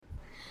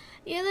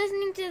You're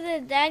listening to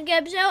the Dad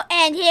Gab Show,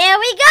 and here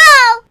we go!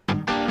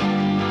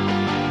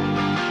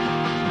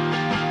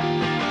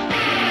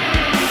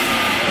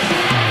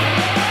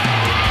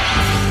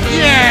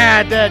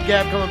 Yeah, Dad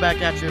Gab coming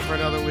back at you for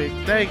another week.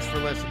 Thanks for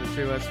listening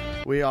to us.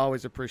 We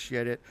always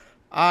appreciate it.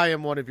 I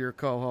am one of your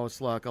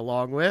co-hosts, Luck,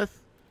 along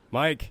with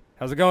Mike.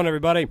 How's it going,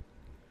 everybody?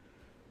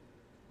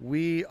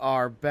 We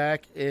are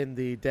back in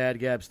the Dad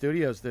Gab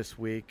studios this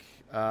week.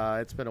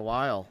 It's been a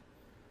while.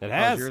 It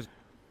has.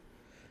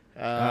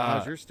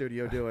 How's your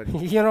studio doing?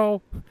 You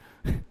know,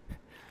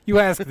 you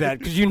ask that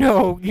because you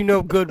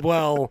know good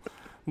well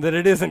that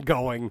it isn't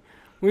going.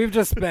 We've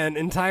just spent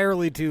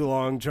entirely too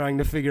long trying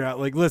to figure out,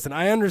 listen,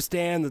 I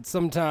understand that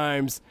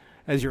sometimes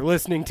as you're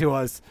listening to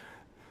us,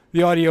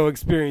 the audio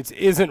experience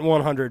isn't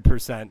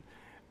 100%.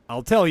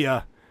 I'll tell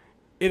you,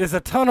 it is a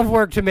ton of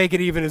work to make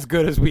it even as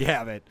good as we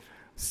have it.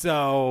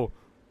 So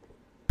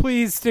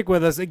please stick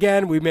with us.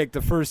 Again, we make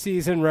the first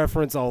season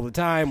reference all the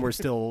time. We're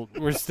still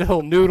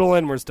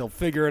noodling. We're still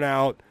figuring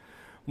out.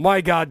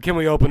 My God, can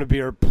we open a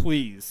beer,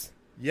 please?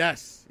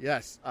 Yes.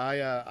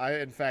 I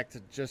in fact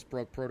just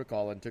broke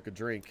protocol and took a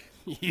drink.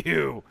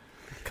 You,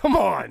 come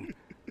on.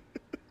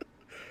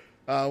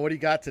 What do you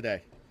got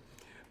today?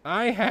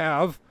 I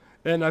have,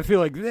 and I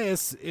feel like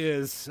this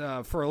is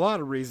for a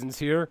lot of reasons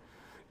here.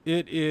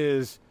 It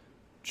is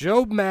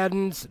Joe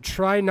Madden's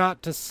Try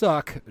Not to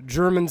Suck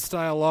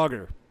German-style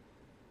lager.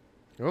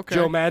 Okay.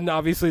 Joe Madden,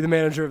 obviously the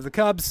manager of the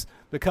Cubs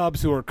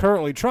who are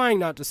currently trying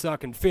not to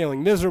suck and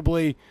failing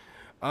miserably.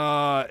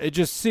 It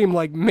just seemed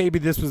like maybe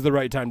this was the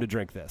right time to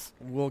drink this.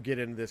 We'll get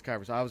into this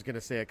conversation. I was going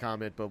to say a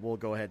comment, but we'll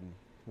go ahead and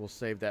we'll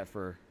save that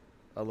for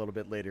a little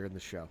bit later in the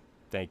show.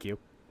 Thank you.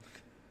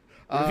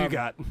 What have you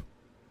got?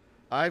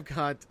 I've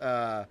got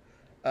a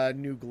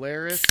New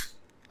Glarus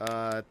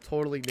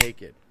Totally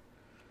Naked.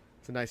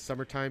 It's a nice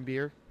summertime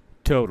beer.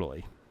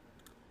 Totally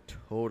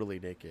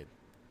Naked.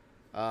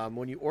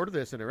 When you order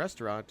this in a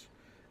restaurant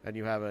and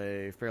you have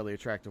a fairly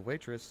attractive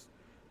waitress,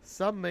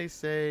 some may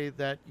say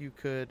that you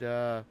could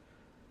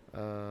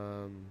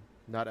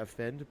not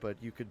offend, but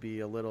you could be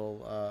a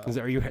little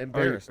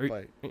embarrassed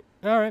by.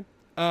 All right.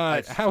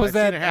 How is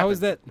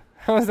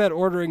that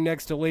ordering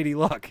next to Lady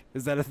Luck?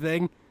 Is that a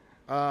thing?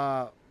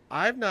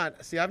 I've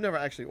never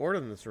actually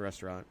ordered in this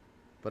restaurant,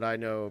 but I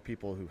know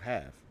people who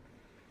have.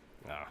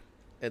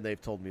 And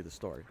they've told me the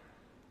story.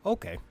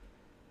 Okay.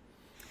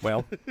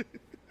 Well,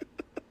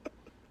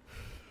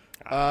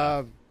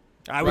 I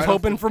was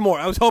hoping for more.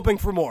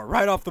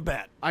 Right off the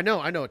bat. I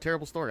know, a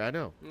terrible story. I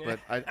know, but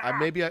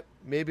I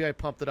maybe I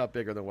pumped it up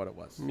bigger than what it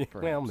was.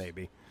 Well,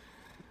 maybe.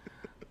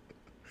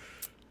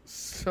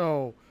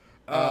 So,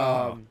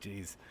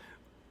 jeez.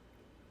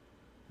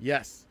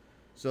 Yes.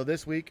 So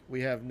this week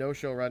we have no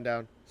show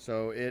rundown,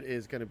 so it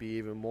is going to be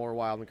even more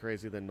wild and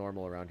crazy than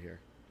normal around here.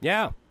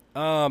 Yeah.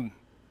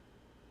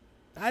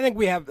 I think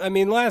we have. I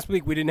mean, last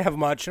week we didn't have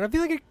much, and I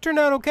feel like it turned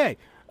out okay.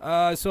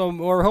 So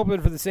we're hoping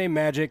for the same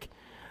magic.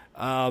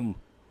 I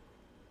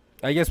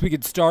guess we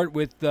could start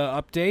with the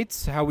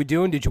updates. How we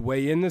doing? Did you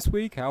weigh in this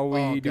week? How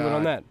are we doing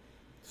on that?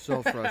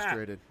 So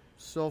frustrated.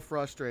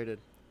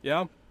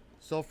 Yeah?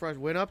 So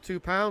frustrated. Went up 2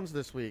 pounds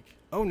this week.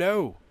 Oh,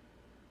 no.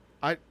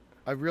 I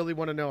really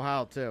want to know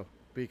how, too,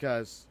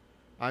 because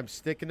I'm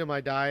sticking to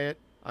my diet.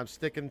 I'm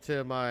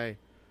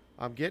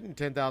getting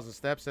 10,000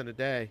 steps in a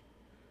day.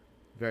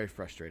 Very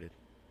frustrated.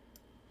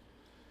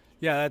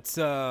 Yeah,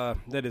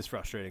 that is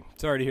frustrating.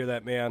 Sorry to hear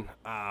that, man.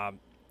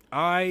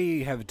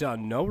 I have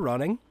done no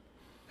running.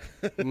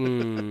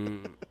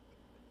 The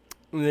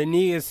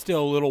knee is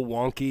still a little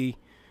wonky.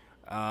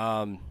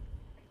 On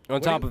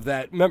top of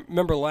that,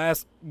 remember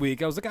last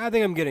week, I was like, I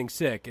think I'm getting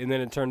sick. And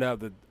then it turned out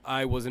that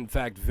I was, in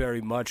fact,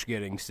 very much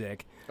getting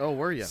sick. Oh,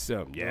 were you?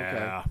 So,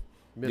 yeah. Okay.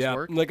 Missed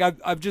work? Like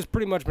I've just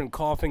pretty much been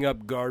coughing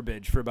up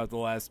garbage for about the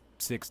last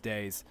 6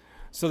 days.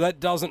 So that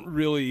doesn't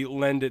really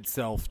lend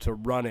itself to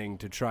running,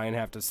 to try and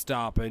have to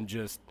stop and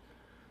just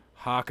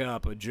hawk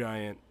up a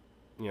giant,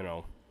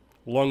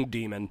 lung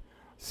demon.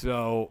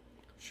 So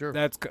sure,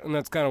 that's kind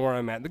of where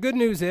I'm at. The good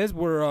news is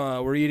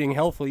we're eating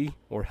healthily.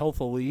 Is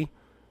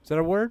that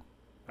a word?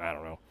 I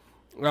don't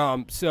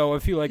know. So I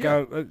feel like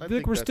I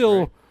think we're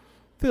still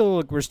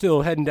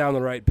heading down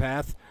the right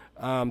path.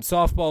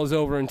 Softball is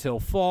over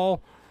until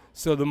fall.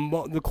 So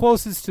the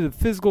closest to the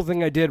physical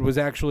thing I did was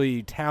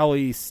actually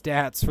tally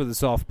stats for the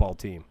softball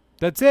team.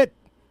 That's it.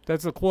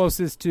 That's the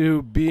closest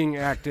to being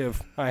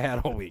active I had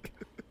all week.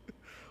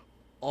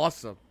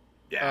 Awesome.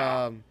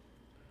 Yeah.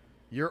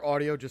 Your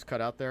audio just cut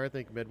out there, I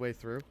think, midway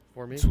through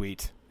for me.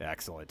 Sweet.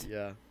 Excellent.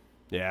 Yeah.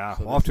 Yeah.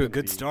 So off to a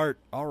good start.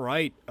 All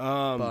right.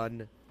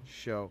 Fun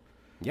show.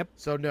 Yep.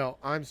 So, no,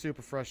 I'm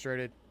super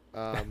frustrated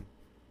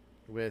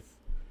with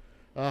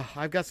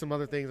I've got some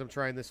other things I'm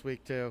trying this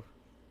week, too,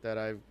 that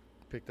I've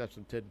picked up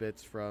some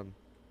tidbits from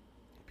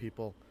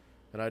people,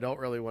 and I don't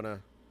really want to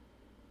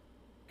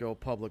go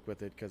public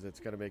with it because it's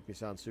going to make me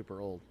sound super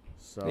old.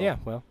 So yeah,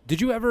 well, did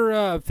you ever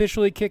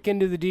officially kick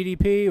into the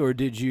DDP, or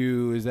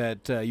is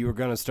that you were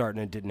going to start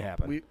and it didn't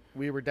happen?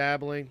 We were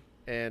dabbling,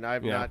 and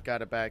I've not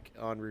got it back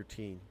on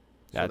routine.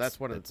 So that's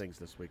one of the things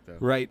this week, though.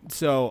 Right.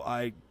 So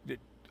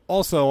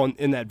also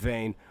in that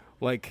vein,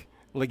 like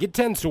it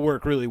tends to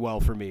work really well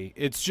for me.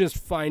 It's just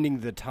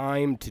finding the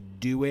time to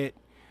do it.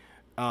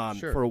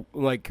 Sure.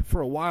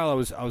 For a while, I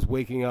was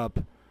waking up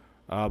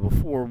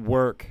before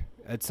work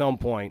at some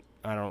point.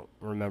 I don't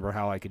remember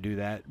how I could do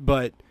that,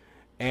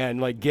 and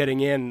like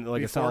getting in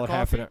like Before a solid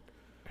half an hour.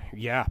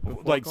 Yeah,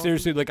 like coffee?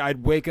 seriously, like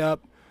I'd wake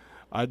up,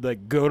 I'd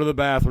like go to the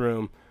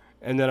bathroom,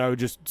 and then I would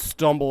just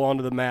stumble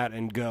onto the mat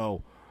and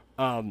go.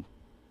 And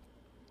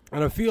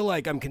I feel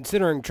like I'm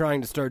considering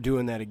trying to start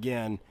doing that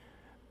again.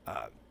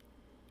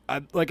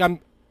 I'm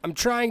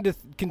trying to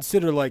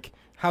consider like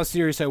how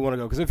serious I want to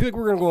go, because I feel like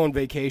we're gonna go on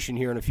vacation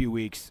here in a few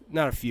weeks.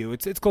 Not a few.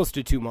 It's close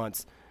to 2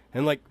 months,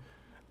 and like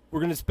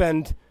we're gonna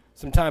spend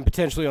some time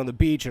potentially on the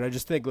beach. And I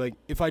just think like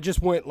if I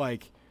just went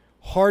like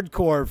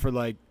hardcore for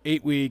like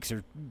 8 weeks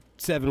or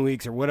 7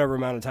 weeks or whatever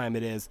amount of time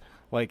it is,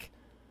 like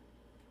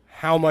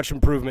how much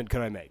improvement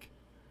could I make?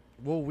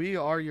 Well, we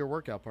are your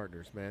workout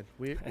partners, man.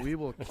 We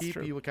will keep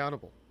true. you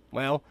accountable.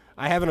 Well,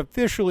 I haven't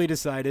officially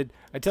decided.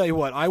 I tell you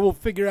what, I will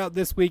figure out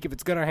this week if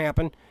it's going to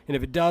happen, and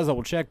if it does, I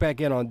will check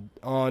back in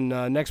on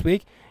next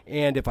week.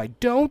 And if I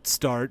don't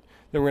start,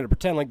 then we're going to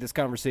pretend like this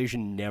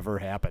conversation never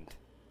happened.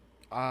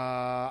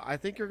 I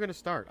think you're gonna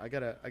start. I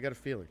got a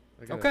feeling.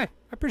 Okay, I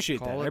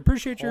appreciate that. Call I it-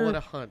 appreciate call it a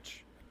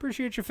hunch.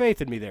 your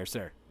faith in me there,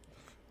 sir.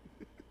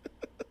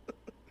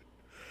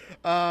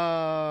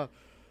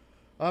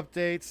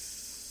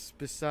 Updates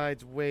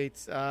besides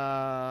weights.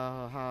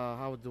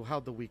 How'd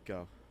the week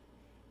go?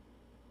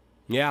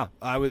 Yeah,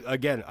 I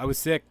was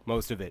sick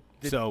most of it.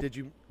 Did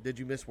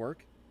you miss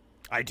work?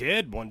 I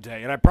did one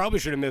day, and I probably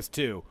should have missed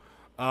two.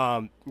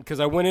 Because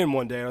I went in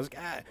one day and I was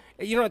like,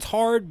 it's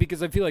hard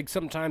because I feel like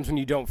sometimes when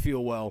you don't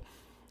feel well,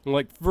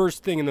 like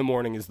first thing in the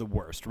morning is the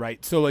worst,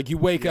 right? So like you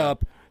wake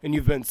up and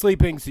you've been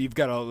sleeping, so you've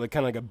got kind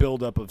of like a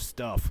buildup of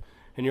stuff,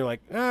 and you're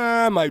like,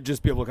 I might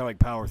just be able to kind of like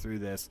power through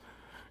this.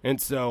 And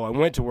so I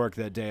went to work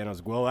that day and I was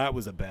like, well, that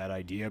was a bad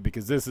idea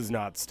because this is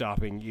not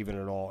stopping even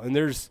at all. And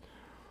there's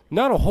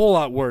not a whole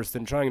lot worse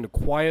than trying to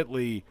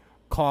quietly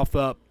cough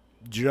up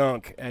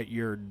junk at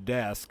your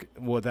desk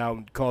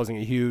without causing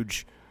a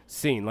huge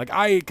scene. Like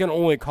I can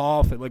only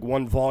cough at like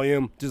one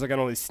volume, just like I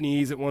can only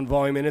sneeze at one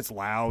volume, and it's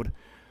loud.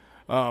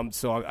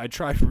 So I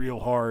tried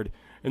real hard,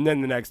 and then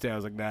the next day I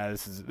was like, nah,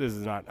 this is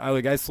not.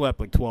 I slept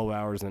like 12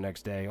 hours the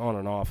next day, on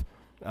and off.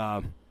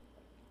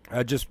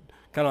 I just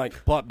kind of like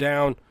plopped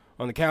down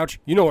on the couch.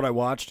 You know what I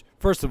watched?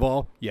 First of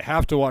all, you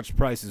have to watch The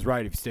Price is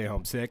Right if you stay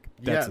home sick.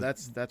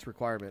 That's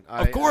requirement.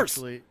 Of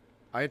course.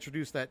 I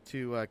introduced that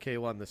to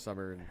K1 this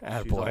summer, and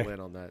she's Attaboy. all in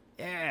on that.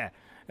 Yeah.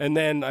 And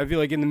then I feel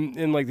like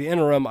in like the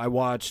interim, I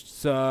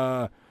watched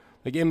like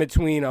in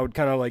between, I would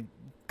kind of like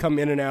come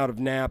in and out of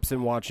naps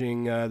and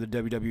watching the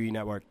WWE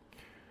Network.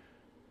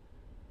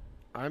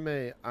 I'm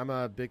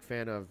a big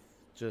fan of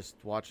just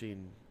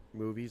watching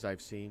movies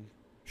I've seen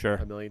Sure.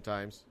 a million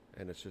times,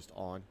 and it's just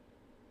on.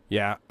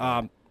 Yeah.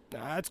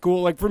 That's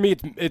cool. Like for me,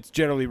 it's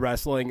generally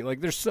wrestling.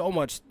 Like there's so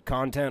much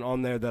content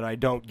on there that I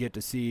don't get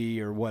to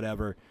see or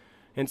whatever,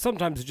 and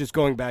sometimes it's just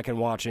going back and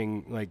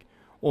watching like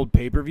old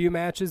pay-per-view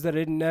matches that I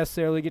didn't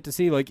necessarily get to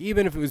see. Like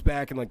even if it was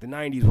back in like the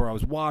 90s where I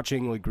was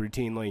watching like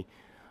routinely,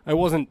 I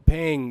wasn't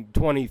paying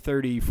 $20,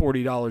 $30,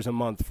 $40 a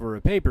month for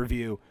a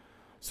pay-per-view,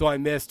 so I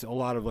missed a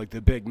lot of like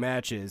the big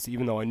matches,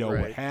 even though I know what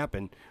Right.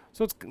 happened.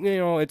 So it's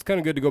it's kind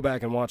of good to go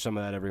back and watch some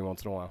of that every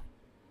once in a while.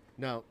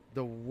 Now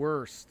the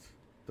worst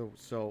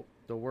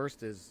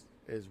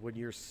is when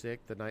you're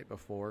sick the night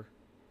before.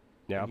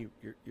 Yeah. And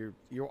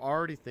you're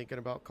already thinking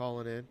about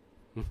calling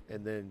in,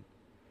 and then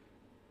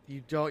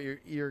you don't.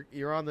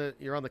 You're on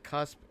the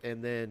cusp,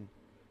 and then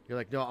you're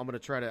like, no, I'm gonna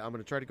try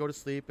to go to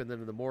sleep, and then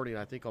in the morning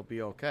I think I'll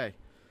be okay.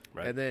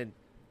 Right. And then,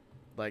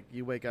 like,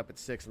 you wake up at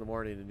 6 in the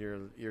morning, and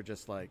you're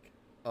just like,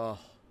 oh,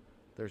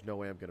 there's no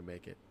way I'm gonna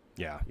make it.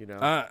 Yeah. You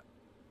know?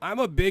 I'm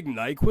a big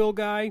NyQuil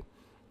guy,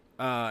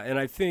 and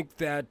I think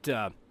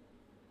that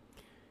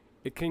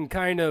it can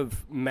kind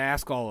of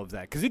mask all of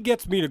that because it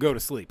gets me to go to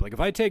sleep. Like,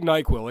 if I take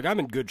NyQuil, like, I'm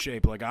in good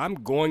shape. Like, I'm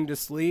going to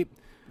sleep.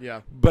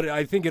 Yeah. But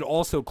I think it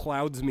also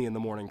clouds me in the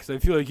morning because I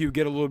feel like you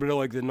get a little bit of,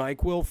 like, the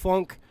NyQuil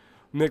funk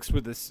mixed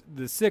with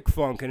the sick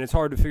funk, and it's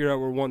hard to figure out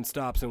where one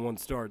stops and one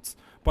starts.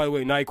 By the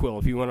way, NyQuil,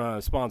 if you want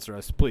to sponsor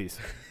us, please.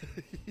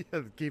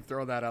 Yeah, keep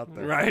throwing that out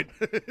there. Right?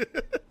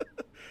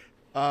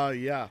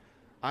 Yeah.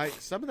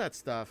 Some of that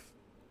stuff,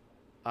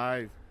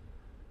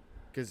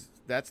 because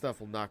that stuff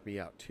will knock me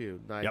out too.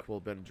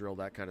 NyQuil, Benadryl,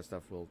 that kind of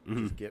stuff will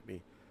just get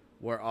me.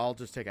 Where I'll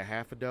just take a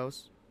half a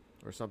dose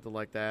or something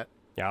like that,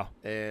 Yeah.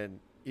 and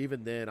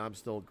even then I'm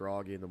still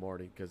groggy in the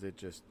morning because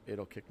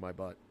it'll kick my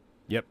butt.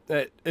 Yep.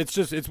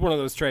 It's one of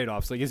those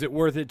trade-offs. Like, is it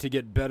worth it to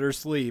get better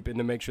sleep and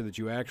to make sure that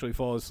you actually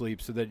fall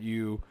asleep so that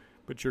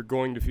but you're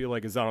going to feel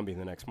like a zombie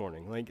the next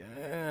morning? Like,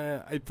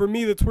 for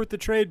me, that's worth the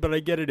trade, but I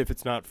get it if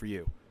it's not for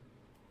you.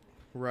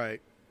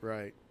 Right.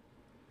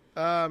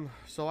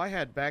 So I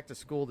had back to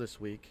school this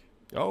week,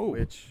 Oh.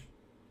 which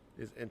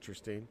is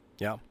interesting,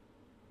 Yeah.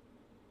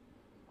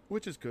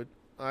 which is good.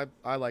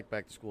 I like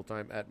back to school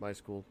time at my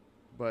school,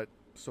 but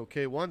so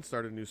K1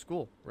 started a new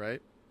school,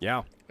 right?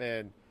 Yeah.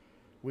 And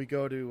we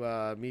go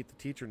to meet the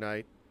teacher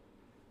night,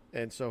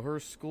 and so her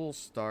school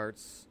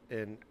starts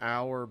an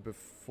hour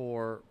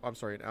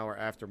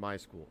after my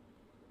school.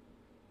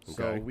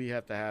 So Okay. we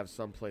have to have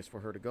some place for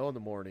her to go in the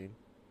morning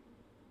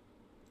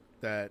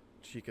that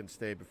she can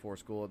stay before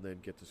school and then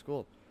get to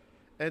school.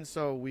 And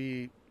so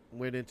we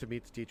went in to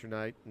meet the teacher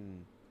night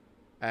and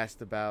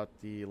asked about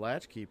the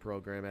latchkey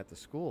program at the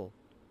school,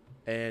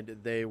 and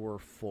they were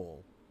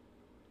full.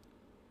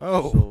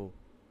 Oh, So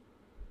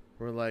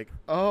we're like,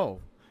 oh,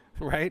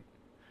 right.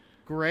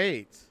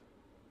 great.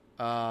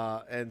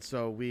 And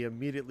so we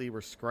immediately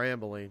were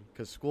scrambling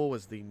because school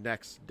was the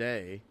next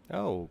day.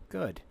 Oh,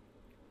 good.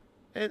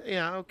 And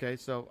yeah, okay,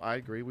 so I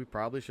agree. We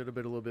probably should have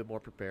been a little bit more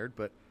prepared,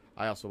 but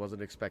I also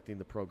wasn't expecting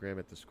the program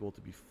at the school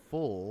to be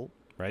full.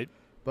 Right.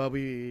 But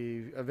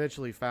we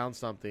eventually found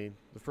something.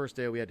 The first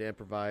day we had to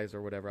improvise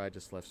or whatever. I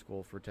just left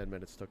school for 10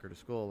 minutes, took her to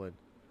school,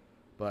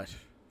 but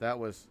that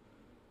was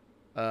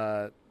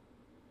a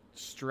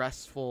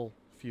stressful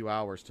few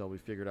hours till we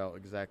figured out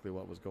exactly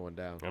what was going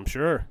down. I'm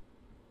sure.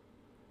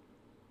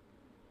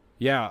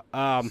 Yeah.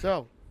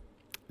 So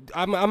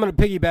I'm going to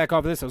piggyback off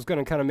of this. I was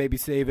going to kind of maybe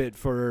save it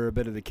for a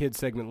bit of the kids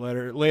segment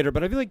later,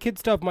 but I feel like kid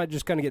stuff might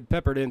just kind of get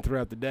peppered in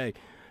throughout the day.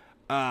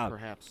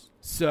 perhaps.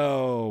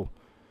 So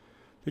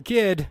the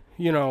kid,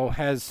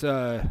 has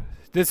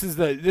this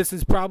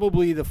is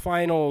probably the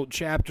final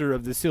chapter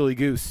of the Silly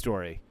Goose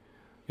story.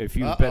 If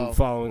you've been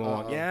following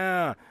along.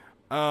 Yeah.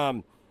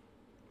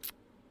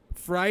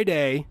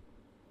 Friday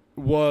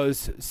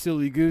was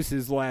Silly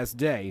Goose's last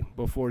day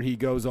before he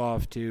goes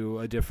off to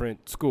a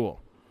different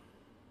school.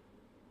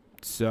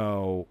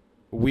 So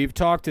we've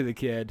talked to the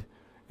kid,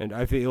 and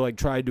I feel like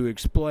tried to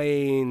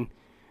explain.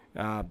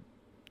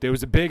 There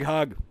was a big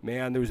hug,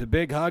 man. There was a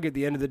big hug at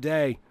the end of the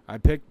day. I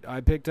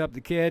picked up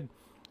the kid.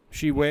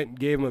 She went and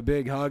gave him a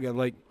big hug,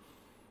 and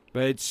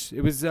but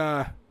it was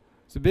a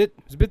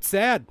bit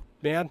sad,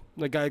 man.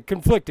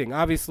 Conflicting.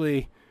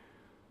 Obviously,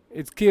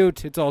 it's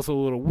cute. It's also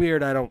a little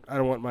weird. I don't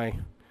want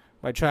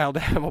my child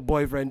to have a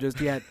boyfriend just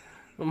yet.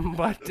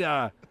 But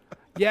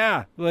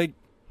yeah, it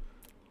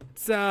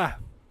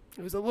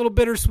was a little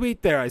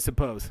bittersweet there, I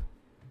suppose.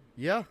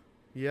 Yeah,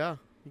 you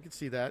can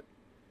see that.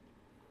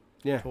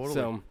 Yeah, Totally.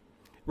 so,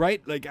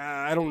 right?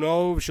 I don't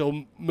know if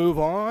she'll move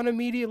on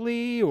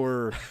immediately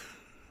or,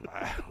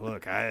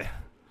 look,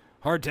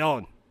 hard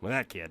telling with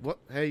that kid. What?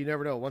 Hey, you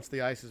never know. Once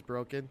the ice is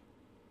broken,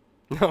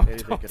 No,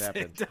 anything don't could say,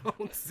 happen.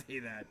 don't say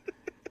that.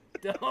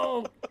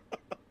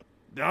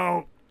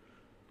 Don't.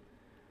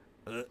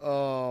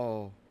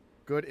 Oh,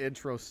 good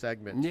intro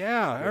segment.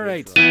 Yeah, Good all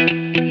right.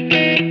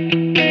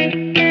 intro.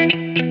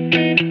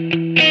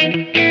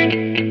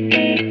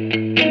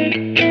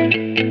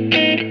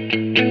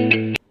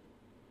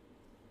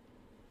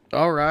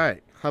 All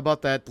right. How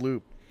about that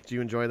loop? Do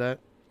you enjoy that?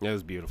 That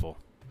was beautiful.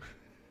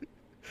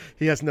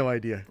 He has no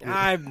idea.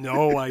 I have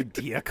no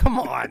idea. Come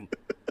on.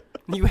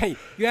 You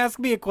ask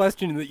me a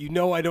question that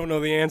I don't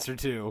know the answer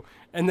to,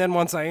 and then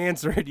once I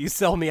answer it, you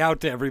sell me out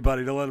to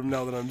everybody to let them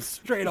know that I'm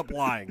straight up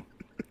lying.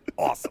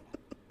 Awesome.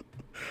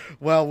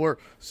 Well,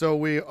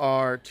 we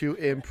are to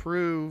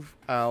improve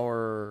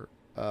our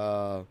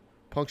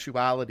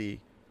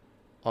punctuality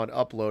on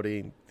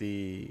uploading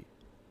the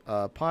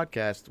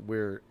podcast.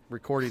 We're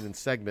recording in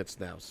segments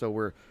now,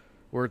 so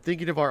we're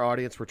thinking of our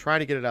audience. We're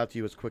trying to get it out to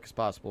you as quick as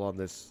possible on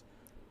this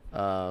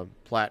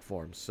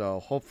platform.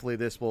 So hopefully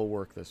this will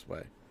work this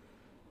way.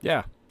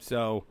 Yeah.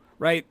 So,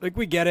 right,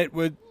 we get it.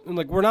 We're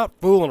not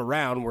fooling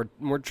around.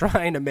 We're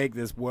trying to make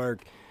this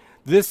work.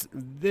 This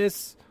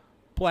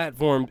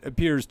platform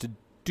appears to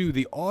do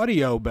the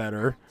audio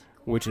better,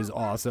 which is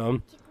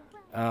awesome.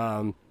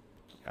 I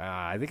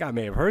think I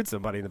may have heard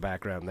somebody in the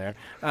background there.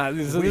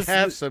 We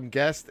have some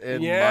guests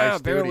in my studio.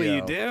 Apparently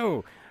you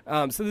do.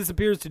 So this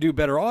appears to do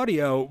better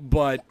audio,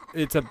 but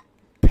it's a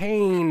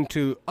pain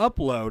to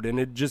upload, and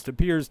it just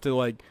appears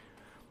to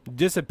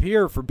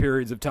disappear for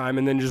periods of time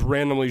and then just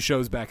randomly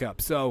shows back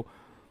up. So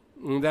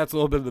that's a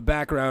little bit of the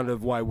background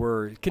of why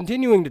we're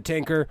continuing to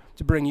tinker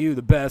to bring you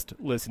the best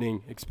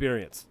listening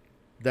experience.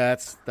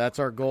 That's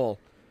our goal.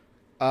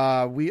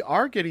 We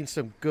are getting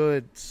some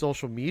good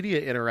social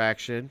media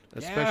interaction,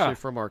 especially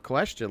from our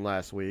question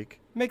last week.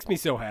 Makes me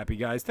so happy,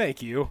 guys.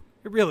 Thank you.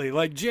 It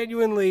really,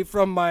 genuinely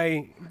from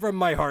my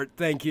heart,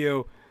 thank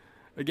you.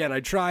 Again,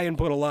 I try and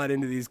put a lot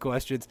into these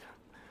questions,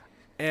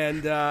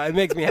 and it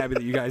makes me happy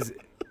that you guys,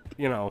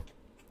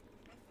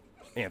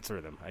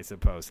 answer them, I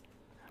suppose.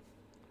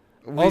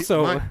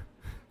 Also,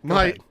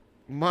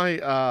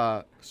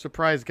 my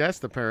surprise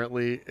guest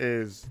apparently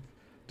is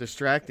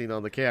distracting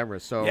on the camera,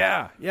 so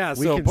yeah.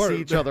 we so can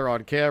see each other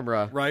on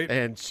camera, right?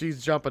 And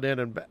she's jumping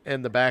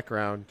in the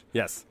background,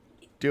 yes,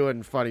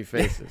 doing funny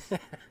faces.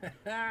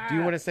 Do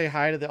you want to say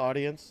hi to the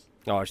audience?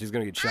 Oh, she's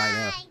gonna get shy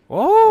now.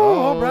 Oh,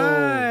 all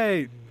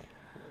right.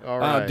 All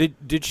right.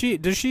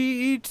 Does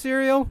she eat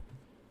cereal?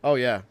 Oh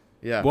yeah.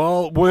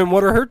 Well,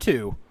 what are her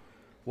two?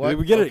 What?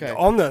 We get it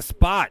on the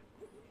spot.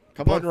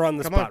 Come Putting her on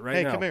the spot right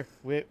hey, now. come here.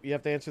 You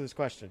have to answer this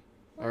question.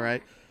 All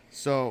right.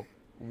 So,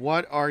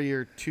 what are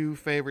your two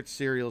favorite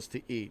cereals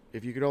to eat?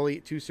 If you could only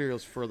eat two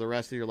cereals for the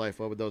rest of your life,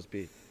 what would those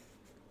be?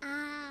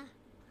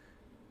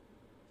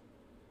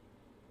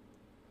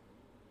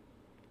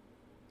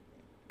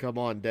 Come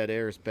on, dead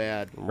air is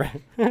bad.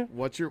 Right.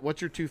 What's your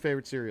two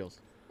favorite cereals?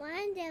 One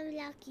of them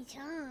Lucky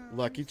Charms.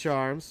 Lucky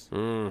Charms.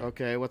 Mm.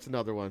 Okay, what's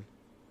another one?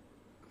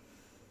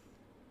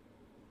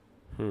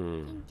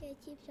 And the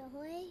Chips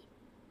Ahoy.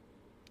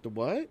 The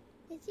what?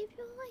 The Chips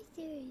Ahoy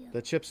cereal.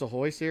 The Chips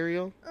Ahoy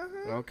cereal?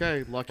 Uh-huh.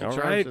 Okay, Lucky All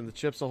Charms right. and the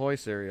Chips Ahoy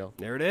cereal.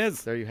 There it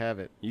is. There you have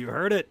it. You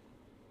heard it.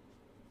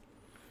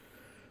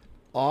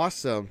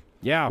 Awesome.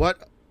 Yeah.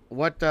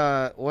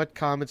 What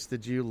comments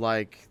did you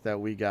like that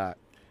we got?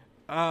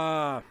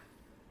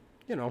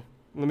 You know,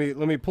 let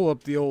me pull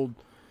up the old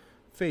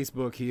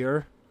Facebook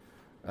here.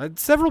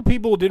 Several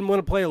people didn't want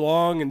to play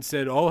along and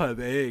said, "I'll have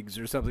eggs"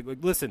 or something.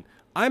 Like, listen,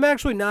 I'm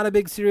actually not a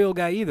big cereal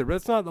guy either, but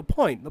that's not the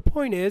point. The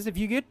point is, if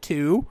you get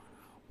two,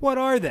 what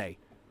are they?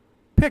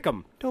 Pick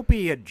them. Don't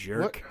be a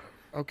jerk.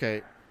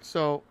 Okay,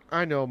 so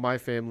I know my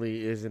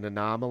family is an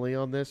anomaly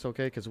on this,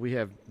 okay, because we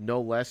have no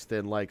less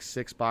than like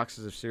 6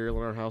 boxes of cereal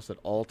in our house at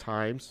all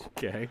times,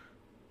 Okay.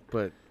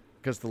 but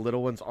because the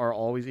little ones are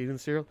always eating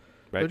cereal.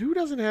 Right. But who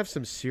doesn't have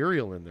some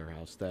cereal in their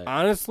house? That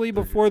Honestly,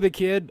 before the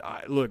kid,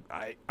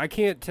 I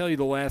can't tell you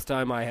the last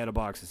time I had a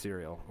box of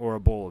cereal or a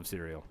bowl of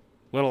cereal,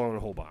 let alone a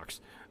whole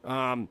box. It's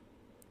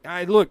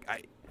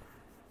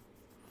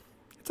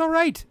all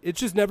right.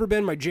 It's just never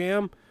been my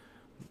jam.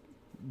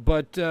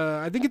 But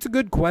I think it's a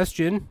good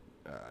question.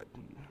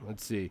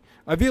 Let's see.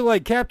 I feel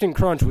like Captain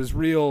Crunch was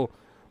real,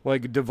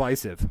 like,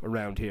 divisive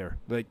around here.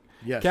 Like,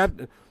 yes,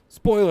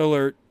 spoiler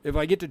alert, if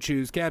I get to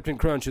choose, Captain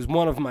Crunch is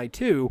one of my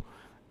two.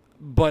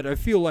 But I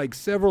feel like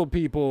several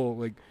people,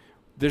 like,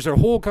 there's a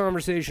whole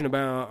conversation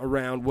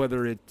around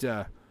whether it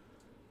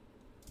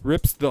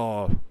rips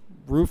the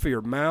roof of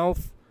your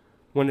mouth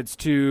when it's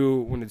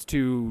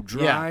too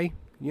dry. Yeah.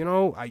 You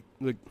know,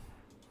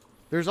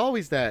 there's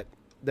always that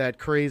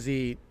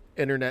crazy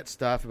internet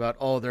stuff about,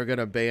 oh, they're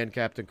gonna ban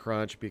Captain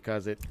Crunch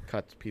because it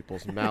cuts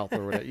people's mouth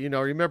or whatever. You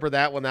know, remember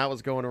that when that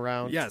was going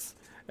around? Yes,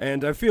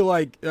 and I feel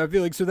like so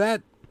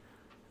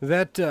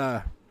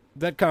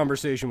that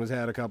conversation was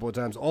had a couple of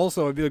times.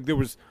 Also, I feel like there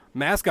was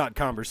mascot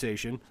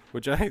conversation,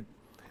 which I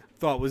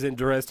thought was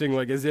interesting,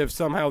 like as if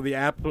somehow the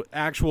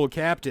actual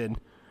captain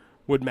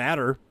would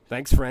matter.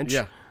 Thanks, French.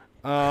 Yeah.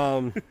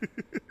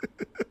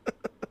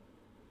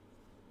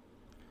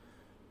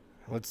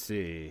 Let's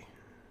see.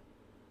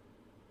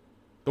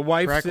 The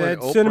wife Crackling said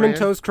Oat Cinnamon Bran?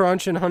 Toast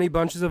Crunch and Honey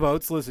Bunches of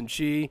Oats. Listen,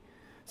 she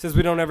says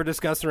we don't ever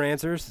discuss her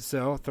answers,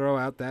 so throw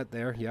out that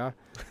there, yeah.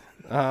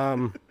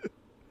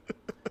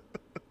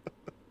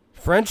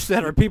 French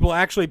said, are people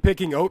actually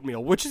picking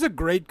oatmeal? Which is a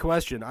great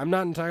question. I'm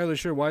not entirely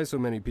sure why so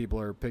many people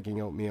are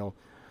picking oatmeal.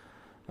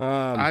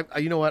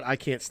 You know what? I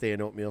can't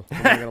stand oatmeal.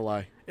 I'm not gonna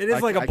lie. It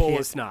is like a bowl can't-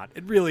 of snot.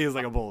 It really is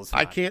like a bowl of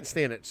snot. I can't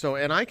stand it. So,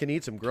 and I can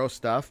eat some gross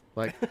stuff.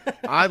 Like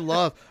I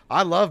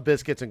love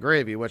biscuits and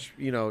gravy, which,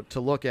 you know, to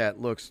look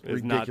at looks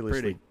It's not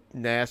ridiculously pretty.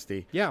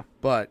 nasty. Yeah.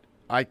 But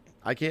I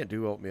can't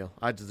do oatmeal.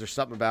 There's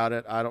something about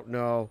it. I don't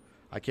know.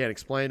 I can't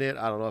explain it.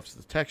 I don't know if it's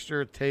the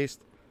texture,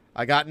 taste.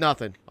 I got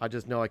nothing. I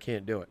just know I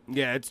can't do it.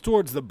 Yeah, it's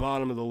towards the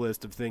bottom of the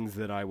list of things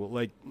that I will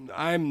like.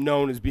 I'm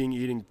known as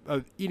eating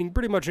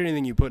pretty much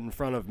anything you put in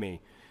front of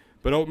me,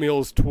 but oatmeal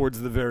is towards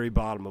the very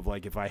bottom of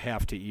like if I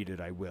have to eat it,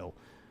 I will.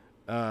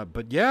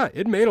 But yeah,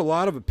 it made a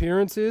lot of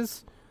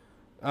appearances.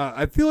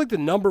 I feel like the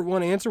number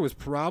one answer was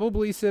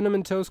probably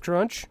Cinnamon Toast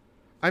Crunch.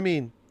 I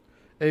mean,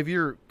 if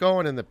you're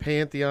going in the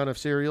pantheon of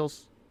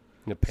cereals,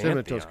 The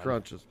Cinnamon Toast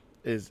Pantheon. Crunch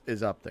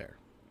is up there.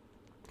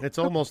 It's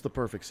almost the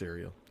perfect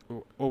cereal.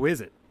 Oh,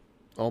 is it?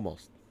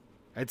 Almost.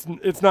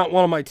 It's not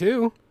one of my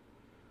two.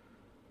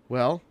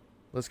 Well,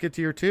 let's get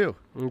to your two.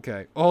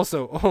 Okay.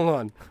 Also, hold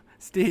on.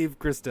 Steve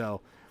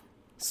Christel.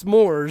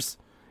 S'mores,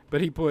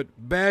 but he put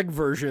bag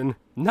version,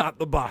 not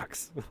the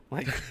box.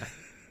 Like,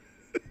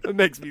 it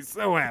makes me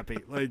so happy.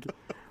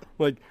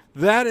 Like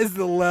that is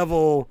the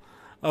level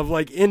of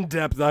like in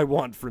depth I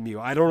want from you.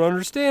 I don't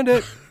understand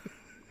it.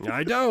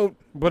 I don't,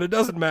 but it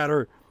doesn't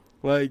matter.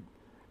 Like,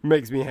 it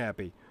makes me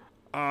happy.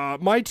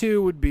 My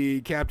two would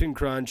be Captain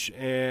Crunch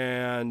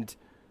and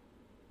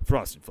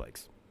Frosted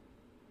Flakes.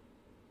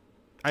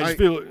 I just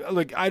feel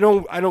like I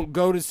don't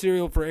go to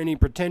cereal for any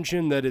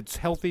pretension that it's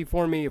healthy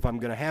for me. If I'm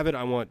gonna have it,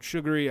 I want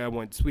sugary, I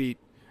want sweet.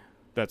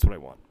 That's what I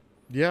want.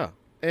 Yeah.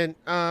 And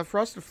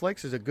Frosted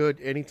Flakes is a good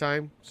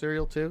anytime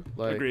cereal, too.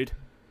 Like, Agreed.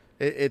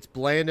 It's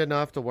bland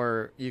enough to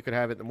where you could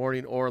have it in the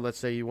morning, or let's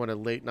say you want a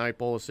late night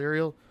bowl of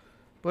cereal,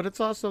 but it's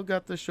also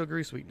got the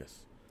sugary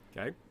sweetness.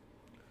 Okay.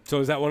 So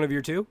is that one of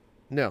your two?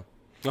 No.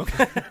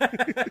 Okay.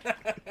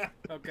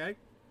 Okay.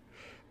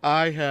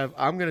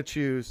 I'm going to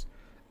choose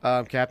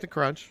Captain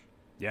Crunch.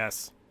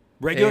 Yes.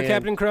 Regular And-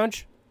 Captain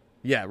Crunch?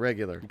 Yeah,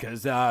 regular.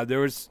 Because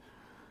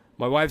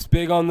my wife's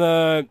big on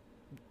the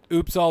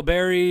Oops All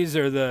Berries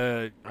or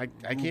the I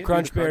can't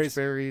Crunch do the berries. Crunch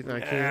berries. I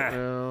can't.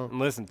 No.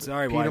 Listen,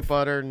 sorry, Peanut wife.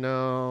 butter,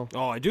 no.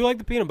 Oh, I do like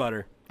the peanut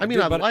butter. I mean,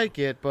 do, I but like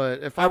it,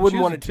 but if I I'm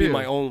wouldn't want it choosing to be two-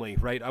 my only,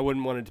 right? I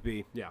wouldn't want it to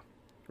be, yeah.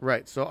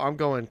 Right, so I'm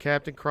going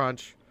Captain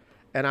Crunch,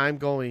 and I'm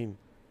going,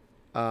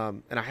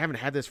 and I haven't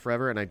had this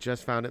forever, and I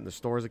just found it in the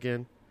stores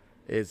again,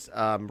 is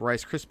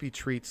Rice Krispie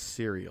Treats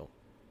cereal,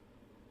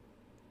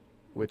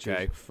 which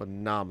Okay. is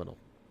phenomenal.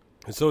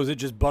 So is it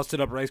just busted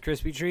up Rice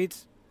Krispie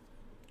treats?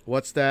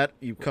 What's that?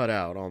 You cut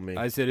out on me.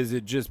 I said, is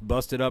it just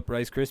busted up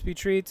Rice Krispie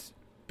treats?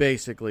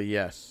 Basically,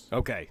 yes.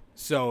 Okay,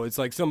 so it's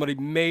like somebody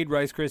made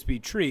Rice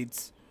Krispie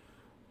treats,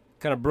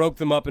 kind of broke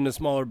them up into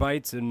smaller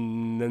bites,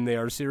 and then they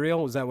are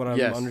cereal. Is that what I'm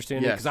Yes,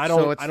 understanding? yes. Because I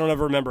So don't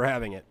ever remember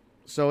having it.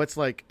 So it's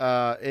like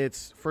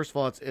it's first of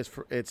all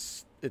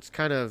it's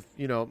kind of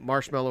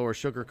marshmallow or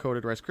sugar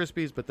coated Rice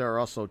Krispies, but there are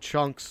also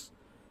chunks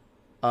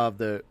of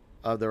the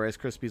Rice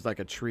Krispies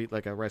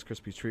like a Rice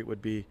Krispies treat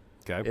would be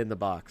in the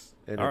box,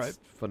 and All it's right.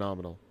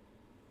 phenomenal.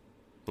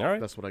 All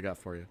right, That's what I got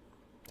for you.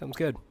 sounds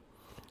good.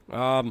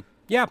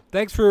 Yeah,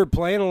 thanks for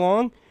playing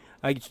along.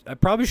 I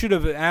probably should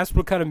have asked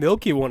what kind of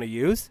milk you want to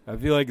use. I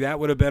feel like that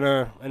would have been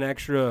an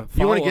extra. Do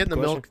you want to get in the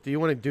question. milk? Do you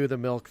want to do the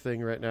milk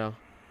thing right now?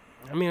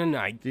 I mean,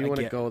 Do you want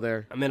to go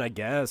there? I mean, I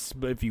guess,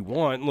 but if you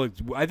want, look,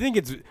 I think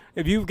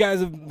if you guys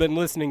have been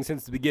listening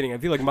since the beginning, I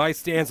feel like my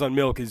stance on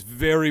milk is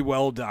very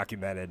well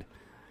documented.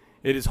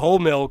 It is whole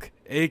milk,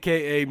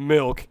 aka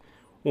milk,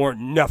 or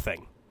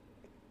nothing.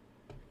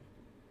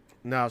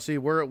 No, see,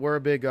 we're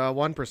a big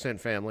 1%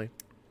 family.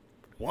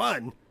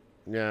 One.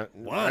 Yeah,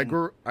 One? I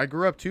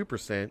grew up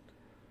 2%,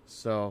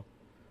 so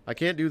I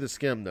can't do the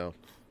skim though.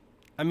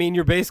 I mean,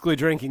 you're basically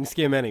drinking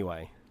skim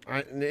anyway.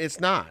 It's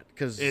not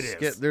because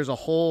It is. there's a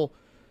whole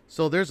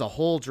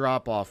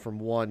drop off from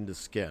 1 to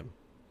skim.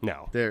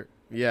 No. There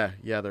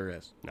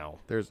is. No.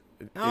 There's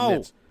No.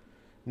 and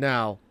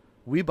now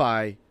we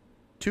buy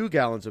 2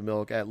 gallons of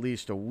milk at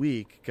least a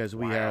week because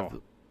we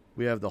Wow.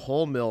 have the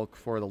whole milk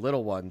for the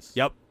little ones.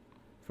 Yep.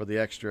 For the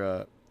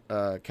extra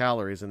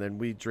calories, and then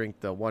we drink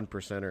the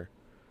 1%er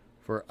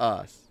for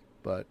us.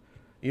 But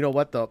you know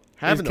what though?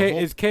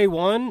 Is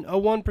K1 a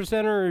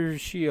 1%er or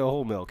is she a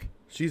whole milk?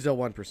 She's a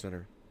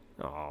 1%er.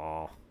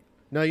 Oh.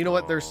 No, you know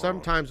what? There's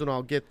sometimes when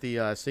I'll get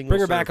the single. Bring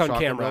her serve back on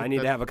chocolate camera. milk I need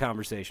that- to have a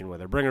conversation with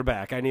her. Bring her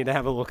back. I need to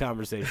have a little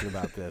conversation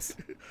about this.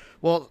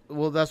 Well,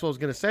 that's what I was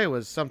gonna say.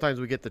 Was sometimes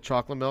we get the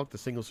chocolate milk, the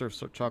single serve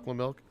chocolate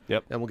milk.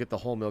 Yep. And we'll get the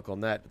whole milk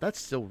on that. But that's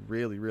still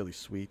really, really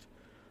sweet.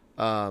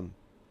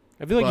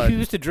 I feel like But- you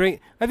used to drink.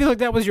 I feel like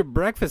that was your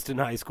breakfast in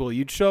high school.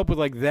 You'd show up with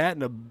like that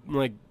and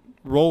a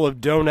roll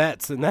of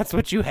donuts, and that's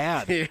what you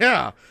had.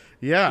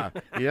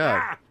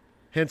 yeah.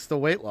 Hence the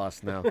weight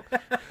loss now.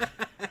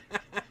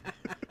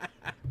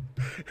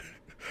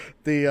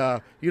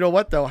 You know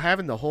what though?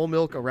 Having the whole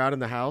milk around in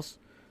the house,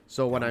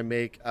 so when I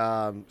make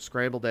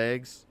scrambled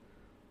eggs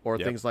or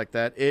Yep. things like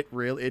that, it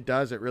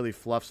really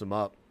fluffs them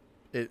up.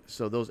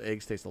 So those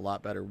eggs taste a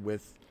lot better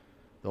with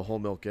the whole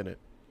milk in it.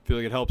 Feel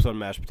like it helps on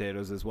mashed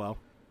potatoes as well.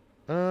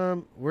 We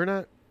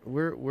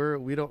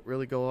don't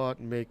really go out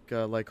and make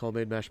like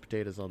homemade mashed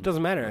potatoes on.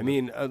 Doesn't matter. I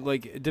mean,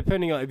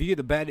 depending on if you get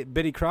the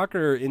Betty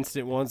Crocker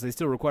instant ones, they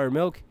still require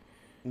milk.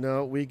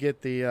 No, we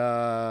get the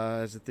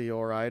is it the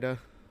Ore-Ida,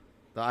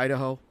 the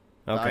Idaho,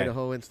 the Okay.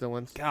 Idaho instant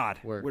ones. God,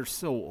 Where- we're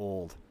so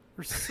old.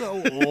 We're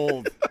so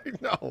old, I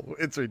know,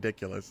 it's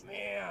ridiculous.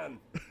 man.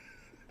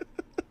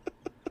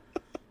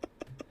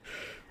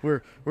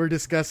 We're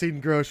discussing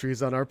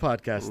groceries on our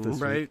podcast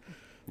this Right? week.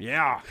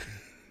 Yeah.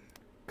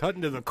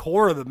 Cutting to the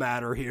core of the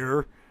matter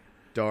here.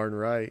 Darn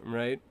right.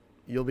 Right?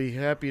 You'll be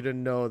happy to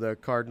know the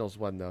Cardinals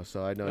won though,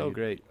 so I know. Oh,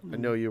 great. I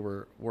know you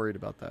were worried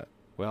about that.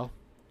 Well,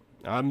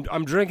 I'm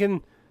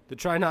drinking the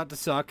Try Not to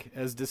Suck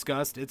as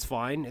discussed. It's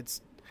fine.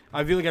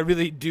 I feel like I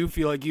really do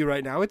feel like you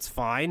right now. It's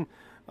fine.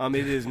 It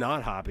is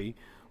not hoppy,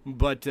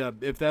 but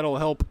if that'll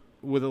help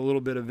with a little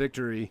bit of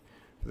victory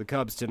for the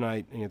Cubs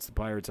tonight against the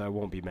Pirates, I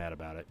won't be mad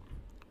about it.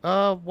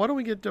 Why don't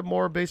we get to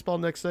more baseball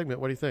next segment?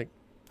 What do you think?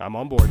 I'm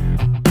on board.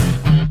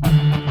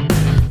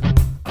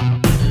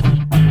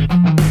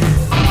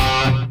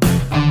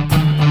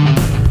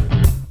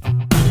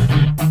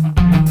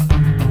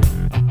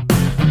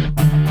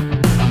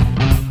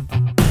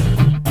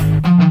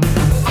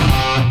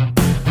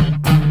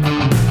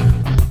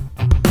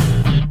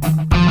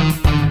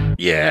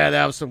 Yeah,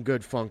 that was some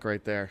good funk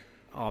right there.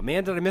 Oh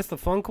man, did I miss the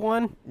funk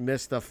one?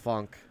 Missed the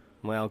funk.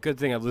 Well, good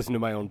thing I've listened to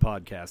my own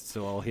podcast,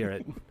 so I'll hear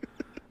it.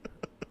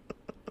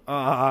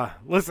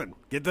 Listen,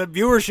 get the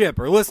viewership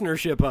or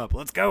listenership up.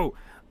 Let's go.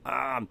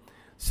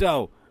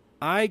 So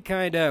I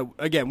kind of,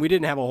 again, we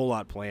didn't have a whole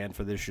lot planned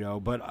for this show,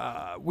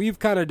 but we've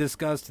kind of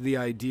discussed the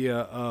idea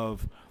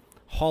of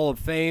Hall of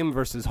Fame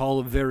versus Hall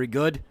of Very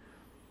Good.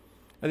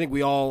 I think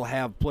we all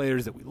have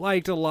players that we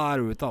liked a lot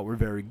or we thought were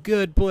very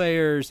good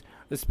players,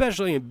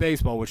 especially in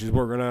baseball, which is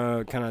where we're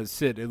going to kind of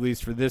sit, at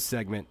least for this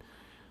segment.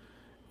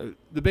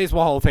 The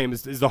Baseball Hall of Fame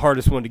is the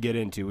hardest one to get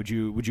into. Would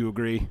you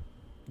agree?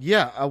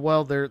 Yeah,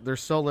 well, they're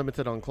so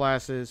limited on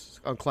class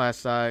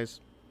size,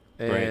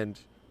 and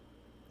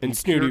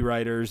snooty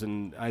writers,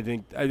 and I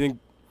think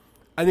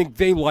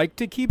they like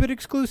to keep it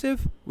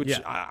exclusive, which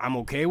Yeah. I'm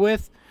okay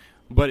with.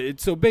 But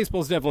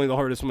baseball's definitely the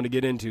hardest one to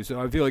get into. So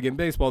I feel like in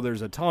baseball,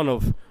 there's a ton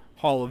of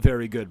Hall of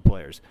Very Good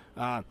players.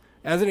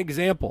 As an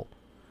example,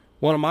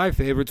 one of my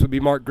favorites would be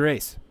Mark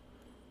Grace.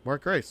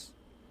 Mark Grace.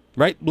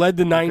 Right, led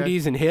the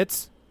 '90s in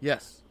hits.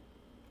 Yes.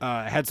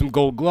 Had some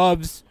Gold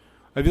Gloves.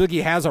 I feel like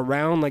he has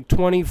around like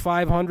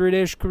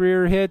 2,500-ish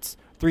career hits,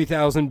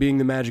 3,000 being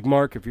the magic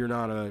mark if you're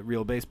not a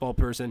real baseball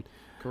person.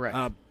 Correct.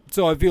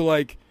 So I feel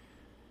like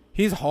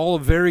he's Hall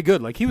of Very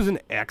Good. Like, he was an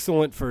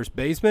excellent first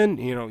baseman.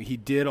 You know, he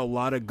did a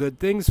lot of good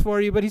things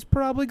for you, but he's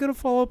probably going to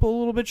fall up a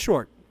little bit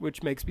short,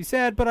 which makes me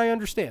sad, but I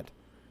understand.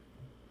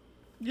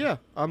 Yeah,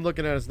 I'm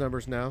looking at his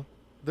numbers now.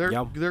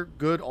 They're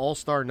good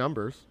all-star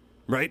numbers.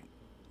 Right?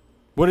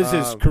 What is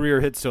his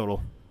career hits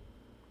total?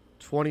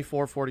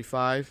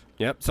 2445.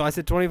 Yep. So I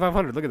said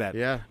 2,500. Look at that.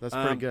 Yeah, that's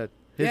pretty good.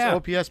 His yeah.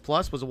 OPS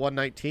plus was a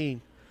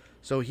 119,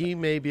 so he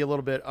may be a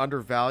little bit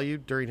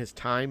undervalued during his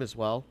time as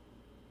well.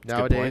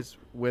 Nowadays,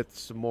 with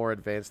some more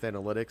advanced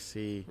analytics,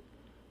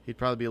 he'd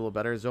probably be a little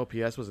better. His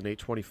OPS was an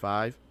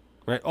 825.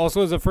 Right.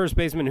 Also, as a first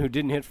baseman who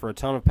didn't hit for a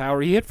ton of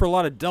power, he hit for a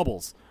lot of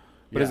doubles.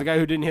 But as a guy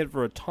who didn't hit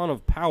for a ton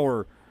of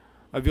power,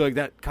 I feel like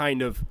that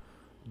kind of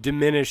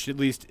diminished, at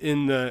least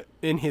in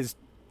his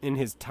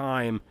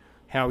time,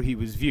 how he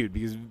was viewed,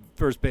 because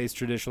first base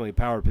traditionally a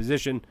power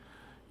position,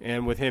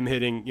 and with him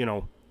hitting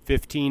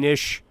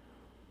 15-ish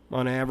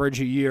on average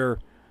a year,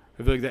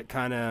 I feel like that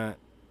kind of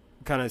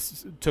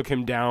took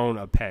him down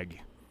a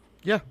peg.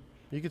 Yeah,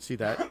 you could see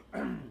that.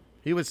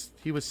 He was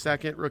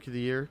second rookie of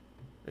the year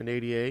in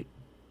 '88.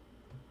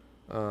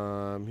 He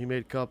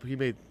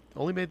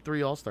only made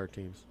 3 All-Star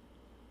teams.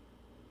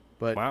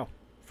 But wow.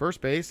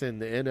 First base in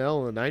the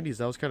NL in the 90s,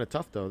 that was kind of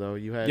tough, though.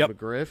 You had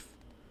McGriff.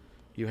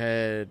 You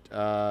had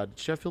did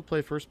Sheffield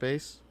play first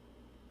base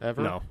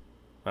ever? No,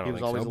 I don't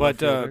was think always so. a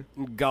But left-fielder.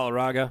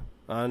 Galarraga.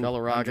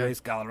 Andres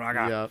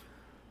Galarraga.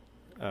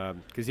 Yeah.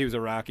 Because he was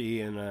a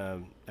Rocky in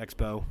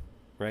Expo,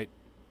 right?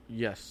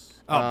 Yes.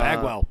 Oh,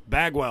 Bagwell.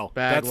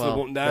 That's the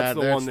one. That's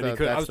the one that he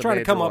could. I was trying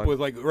to come up with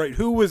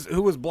who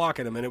was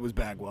blocking him, and it was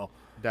Bagwell.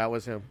 That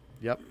was him.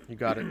 Yep, you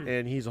got it.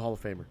 And he's a Hall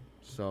of Famer,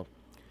 so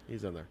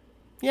he's in there.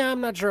 Yeah,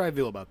 I'm not sure I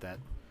feel about that.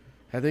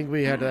 I think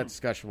we had that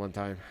discussion one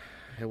time.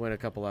 It went a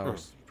couple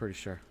hours, pretty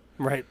sure.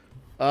 Right.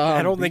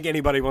 I don't think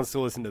anybody wants to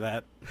listen to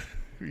that.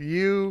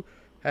 You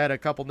had a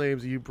couple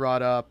names you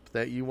brought up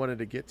that you wanted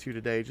to get to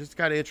today. Just to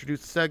kind of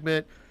introduce the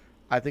segment.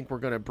 I think we're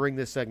going to bring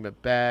this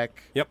segment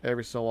back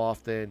every so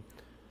often.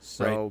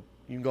 So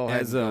you can go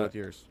ahead and go with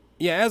yours.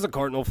 Yeah, as a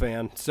Cardinal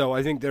fan. So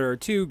I think there are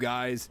 2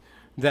 guys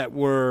that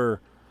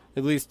were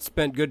at least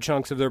spent good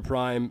chunks of their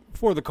prime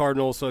for the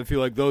Cardinals. So I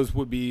feel like those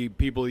would be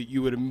people that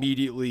you would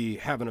immediately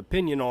have an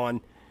opinion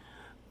on.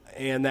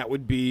 And that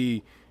would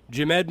be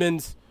Jim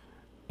Edmonds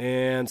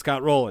and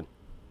Scott Rowland.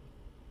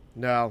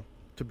 Now,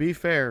 to be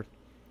fair,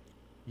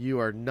 you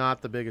are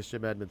not the biggest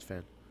Jim Edmonds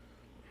fan.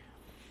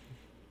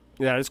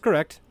 That is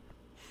correct.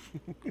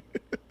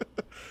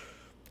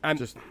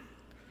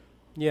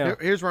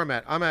 Here's where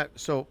I'm at.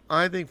 So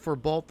I think for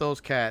both those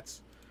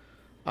cats,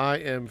 I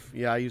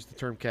use the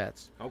term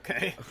cats.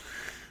 Okay.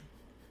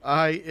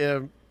 I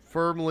am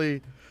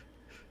firmly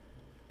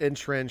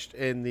entrenched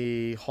in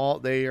the Hall.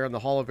 They are in the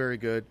Hall of Very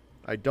Good.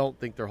 I don't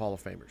think they're Hall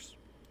of Famers.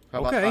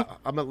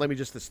 Let me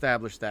just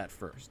establish that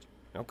first.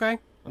 Okay.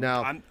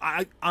 Now,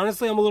 I'm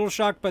honestly a little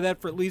shocked by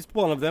that for at least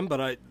one of them, but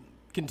I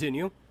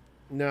continue.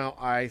 Now,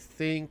 I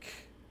think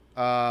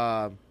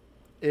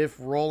if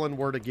Roland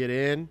were to get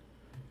in,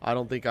 I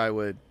don't think I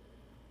would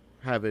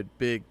have a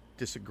big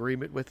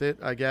disagreement with it,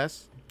 I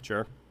guess.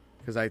 Sure.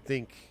 Because I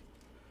think,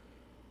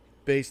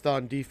 based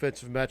on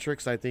defensive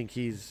metrics, I think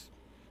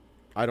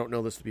I don't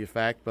know this to be a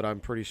fact, but I'm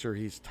pretty sure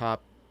he's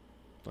top,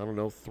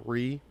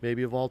 3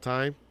 maybe of all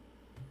time.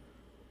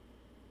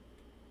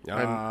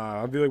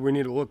 I feel like we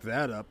need to look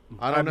that up.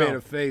 I made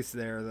a face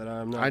there that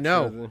I'm not. I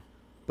know, sure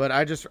but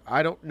I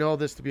don't know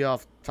this to be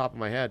off the top of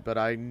my head, but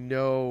I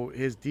know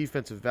his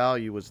defensive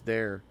value was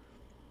there.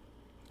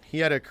 He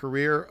had a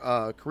career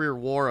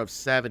WAR of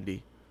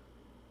 70,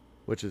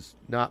 which is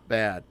not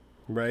bad.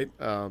 Right.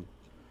 I'm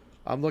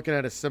looking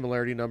at his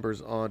similarity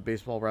numbers on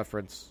Baseball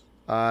Reference.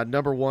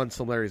 Number 1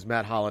 similarity is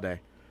Matt Holliday.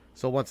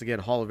 So once again,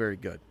 Hall of Very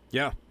Good.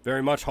 Yeah,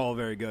 very much Hall of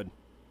Very Good.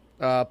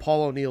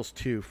 Paul O'Neill's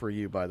 2 for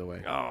you, by the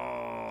way. Oh,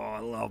 I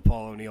love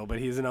Paul O'Neill, but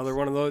he's another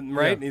one of those,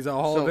 right? Yeah. He's a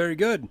Hall of Very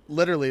Good.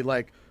 Literally,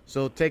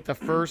 so take the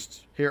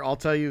first, here, I'll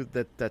tell you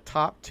that the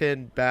top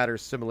 10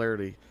 batters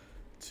similarity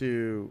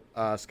to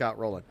Scott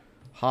Rowland.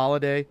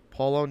 Holliday,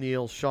 Paul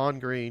O'Neill, Sean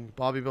Green,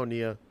 Bobby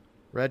Bonilla,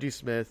 Reggie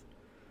Smith,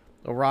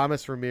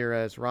 Aramis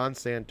Ramirez, Ron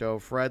Santo,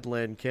 Fred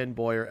Lynn, Ken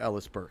Boyer,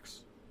 Ellis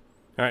Burks.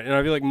 All right, and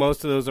I feel like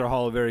most of those are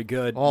Hall of Very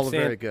Good. Hall of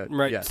Very Good,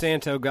 right? Yes.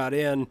 Santo got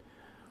in.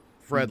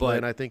 Fred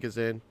Lynn, I think, is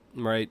in.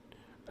 Right.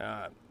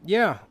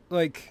 Yeah,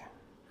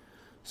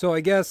 so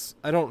I guess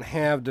I don't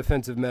have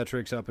defensive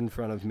metrics up in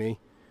front of me.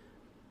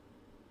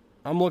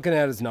 I'm looking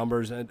at his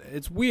numbers, and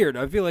it's weird.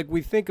 I feel like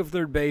we think of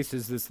third base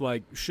as this,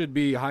 should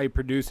be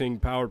high-producing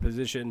power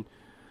position,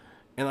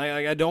 and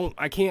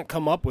I can't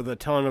come up with a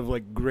ton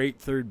of, great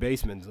third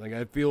basemen.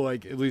 I feel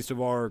like, at least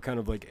of our kind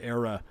of,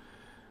 era,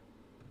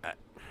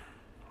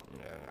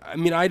 I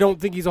mean, I don't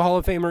think he's a Hall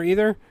of Famer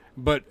either,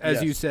 but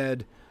as you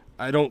said,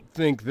 I don't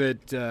think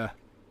that,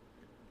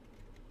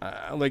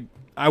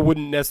 I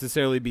wouldn't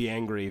necessarily be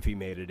angry if he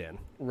made it in.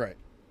 Right.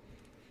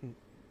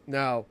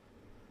 Now,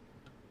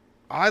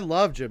 I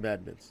love Jim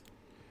Edmonds.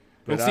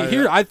 And But see,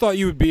 here, I thought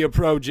you would be a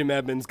pro Jim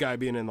Edmonds guy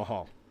being in the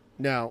Hall.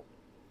 Now,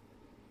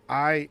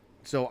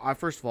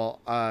 first of all,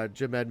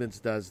 Jim Edmonds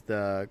does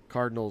the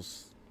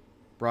Cardinals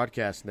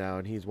broadcast now,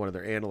 and he's one of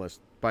their analysts.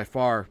 By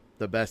far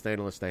the best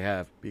analyst they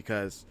have,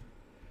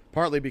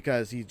 partly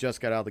because he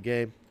just got out of the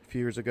game a few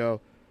years ago,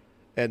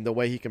 and the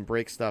way he can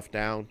break stuff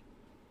down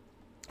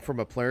from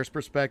a player's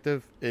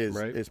perspective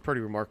is pretty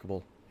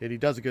remarkable. And he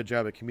does a good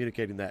job at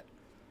communicating that.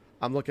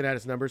 I'm looking at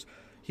his numbers.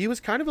 He was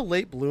kind of a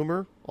late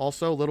bloomer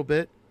also a little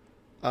bit,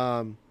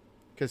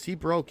 because he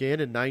broke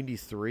in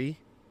 '93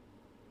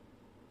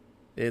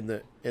 in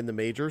the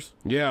majors.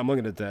 Yeah, I'm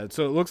looking at that.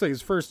 So it looks like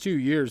his first 2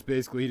 years,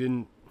 basically, he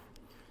didn't.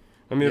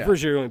 I mean, the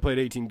first year he only played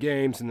 18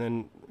 games, and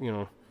then,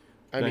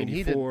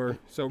 94.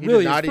 So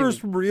really, his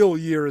first real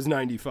year is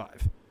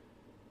 95.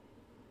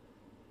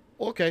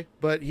 Okay,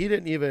 but he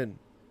didn't even.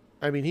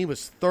 I mean, he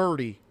was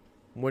 30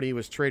 when he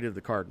was traded to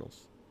the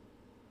Cardinals.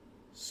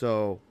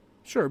 So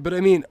sure, but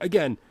I mean,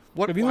 again,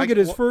 if you look at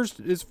his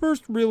first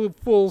real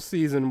full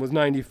season was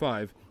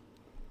 95.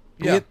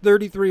 He hit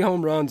 33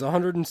 home runs,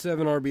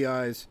 107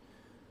 RBIs.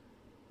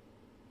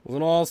 Was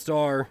an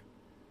all-star.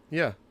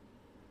 Yeah.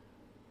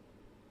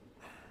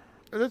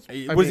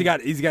 He's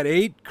got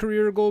 8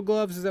 career Gold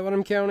Gloves. Is that what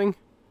I'm counting?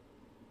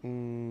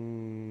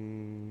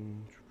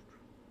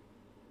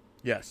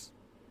 Yes,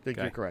 I think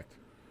you're correct.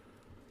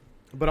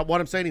 But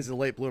what I'm saying, he's a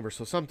late bloomer.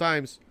 So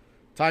sometimes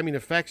timing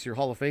affects your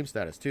Hall of Fame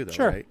status too,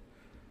 though, right?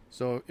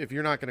 So if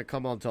you're not going to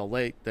come on until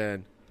late,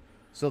 then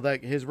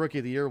that his rookie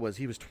of the year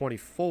he was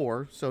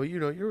 24. So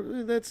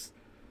that's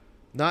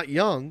not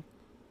young,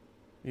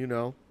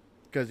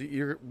 because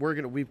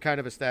we've kind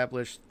of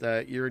established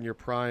that you're in your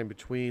prime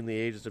between the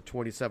ages of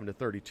 27 to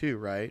 32,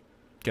 right?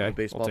 Okay, a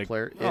baseball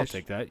player. I'll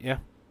take that. Yeah.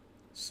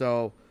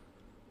 So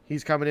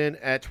he's coming in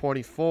at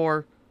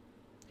 24.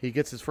 He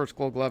gets his first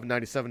Gold Glove in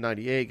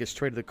 97-98. Gets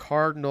traded to the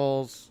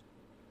Cardinals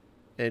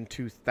in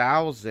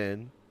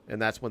 2000,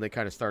 and that's when they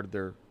kind of started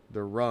their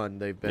run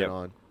they've been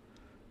on.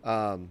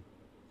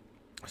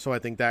 So I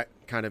think that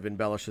kind of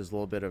embellishes a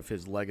little bit of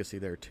his legacy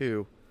there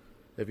too,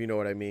 if you know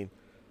what I mean.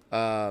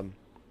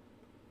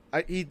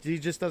 He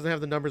just doesn't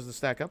have the numbers to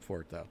stack up for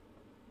it, though.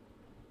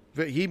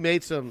 But he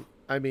made some.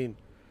 I mean,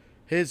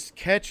 his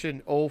catch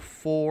in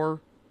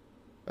 04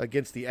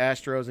 against the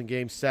Astros in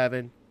Game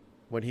 7,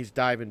 when he's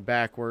diving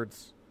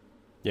backwards.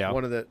 Yeah,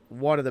 one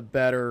of the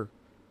better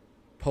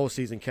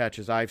postseason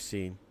catches I've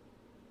seen.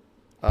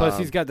 Plus,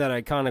 he's got that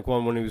iconic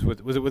one when he was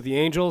with the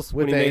Angels?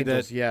 With when the he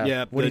Angels, made that,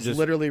 yeah. When he's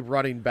literally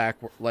running back,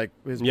 like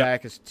his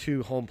back is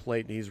to home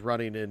plate, and he's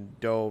running and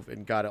dove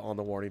and got it on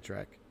the warning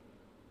track.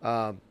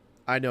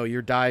 I know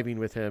your diving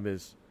with him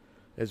is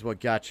what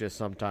got you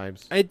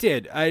sometimes. It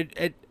did.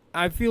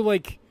 I feel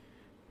like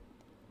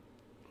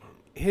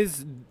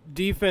his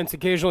defense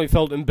occasionally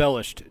felt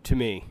embellished to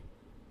me,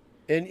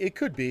 and it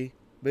could be.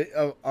 But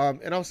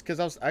and I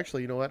was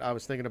actually, you know what? I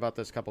was thinking about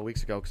this a couple of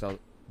weeks ago because I was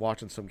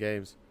watching some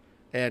games,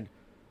 and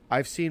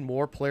I've seen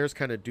more players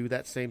kind of do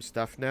that same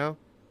stuff now,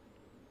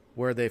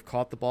 where they've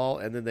caught the ball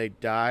and then they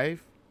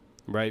dive.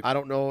 Right. I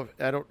don't know.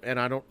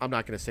 I'm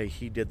not going to say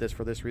he did this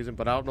for this reason,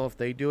 but I don't know if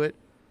they do it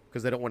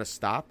because they don't want to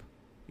stop.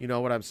 You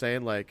know what I'm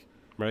saying? Like,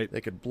 right.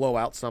 They could blow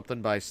out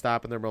something by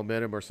stopping their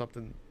momentum or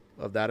something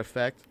of that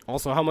effect.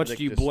 Also, how much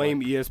do you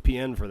blame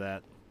ESPN for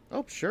that?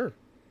 Oh, sure.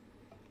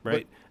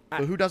 Right.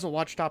 But who doesn't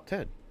watch Top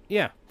 10?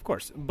 Yeah, of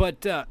course.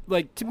 But, to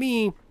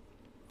me,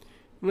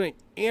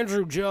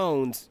 Andrew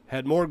Jones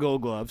had more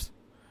Gold Gloves,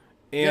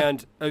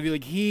 and I feel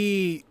like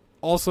he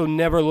also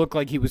never looked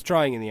like he was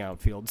trying in the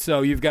outfield.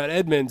 So you've got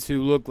Edmonds,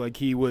 who looked like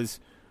he was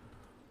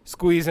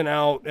squeezing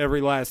out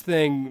every last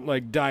thing,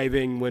 like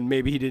diving when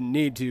maybe he didn't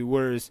need to,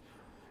 whereas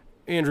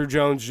Andrew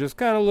Jones just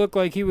kind of looked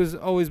like he was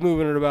always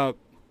moving at about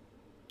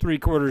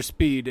 3/4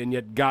 speed and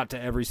yet got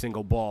to every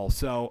single ball.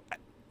 So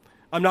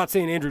I'm not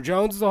saying Andrew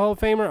Jones is a Hall of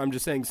Famer. I'm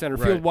just saying center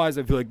field-wise,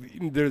 I feel like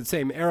they're the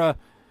same era.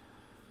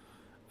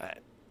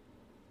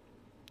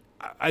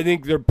 I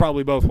think they're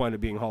probably both wind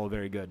up being Hall of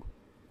Very good.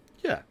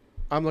 Yeah.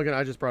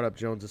 I just brought up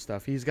Jones'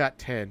 stuff. He's got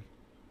 10.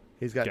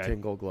 He's got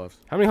 10 Gold Gloves.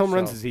 How many home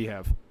runs does he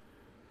have?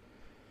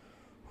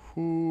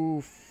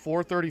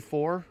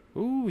 434.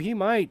 Ooh, he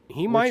might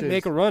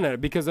make a run at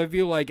it, because I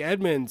feel like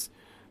Edmonds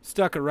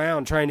stuck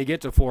around trying to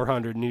get to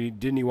 400, and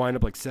didn't he wind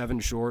up like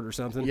 7 short or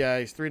something? Yeah,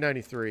 he's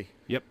 393.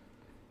 Yep.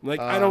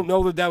 I don't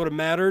know that would have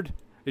mattered.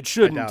 It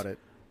shouldn't. I doubt it.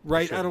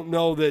 Right? I don't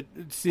know that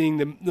seeing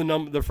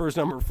the first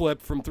number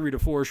flip from 3 to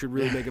 4 should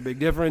really make a big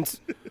difference.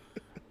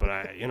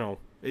 But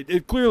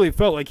it clearly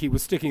felt like he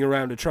was sticking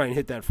around to try and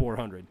hit that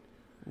 400.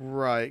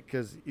 Right,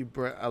 because he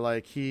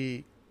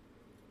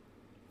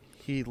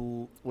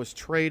was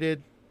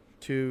traded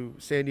to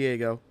San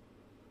Diego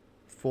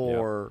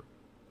for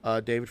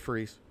David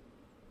Freese,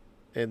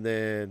 and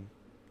then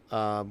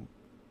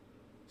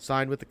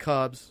signed with the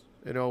Cubs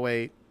in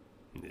 2008.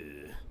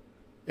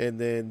 And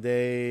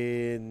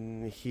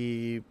then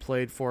he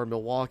played for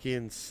Milwaukee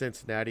and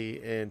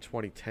Cincinnati in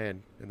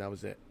 2010, and that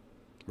was it.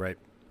 Right.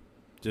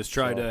 Just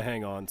tried to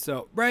hang on.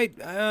 So, right.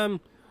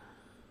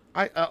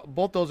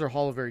 Both those are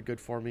Hall of Very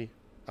good for me.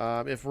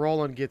 If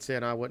Roland gets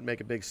in, I wouldn't make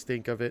a big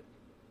stink of it.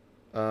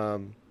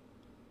 Because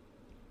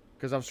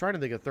I was trying to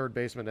think of third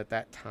baseman at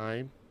that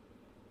time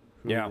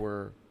who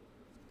were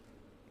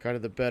kind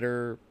of the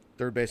better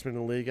third baseman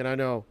in the league. And I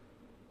know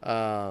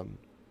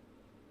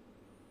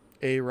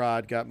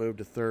A-Rod got moved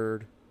to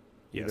third,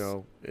 Yes.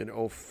 in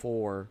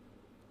 04.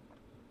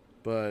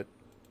 But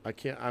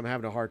I'm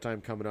having a hard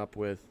time coming up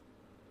with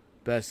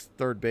best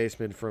third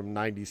baseman from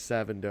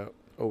 97 to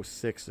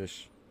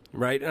 06-ish.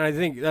 Right, and I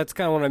think that's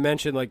kind of what I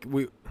mentioned. Like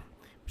for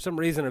some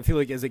reason, I feel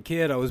like as a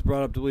kid, I was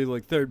brought up to believe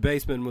like third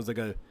baseman was like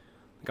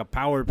a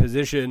power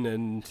position,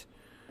 and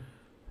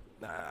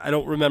I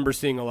don't remember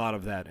seeing a lot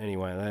of that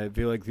anyway. I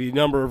feel like the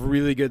number of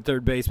really good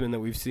third basemen that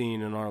we've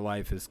seen in our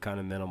life is kind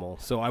of minimal.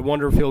 So I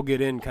wonder if he'll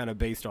get in kind of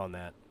based on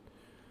that.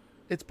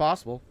 It's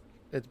possible.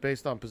 It's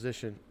based on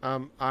position.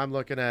 I'm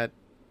looking at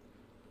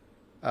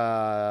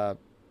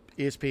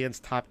ESPN's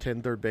top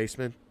 10 third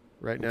baseman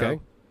right now.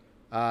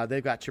 Okay.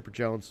 They've got Chipper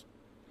Jones.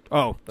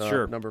 Oh,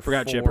 sure. Forgot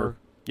Forgot Chipper.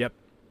 Yep.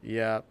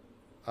 Yeah.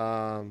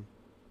 A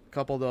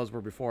couple of those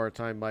were before our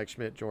time. Mike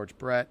Schmidt, George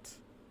Brett.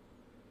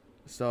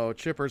 So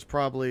Chipper's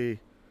probably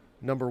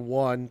number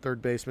one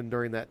third baseman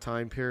during that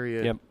time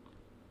period. Yep.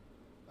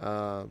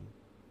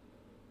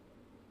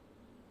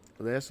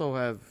 They also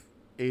have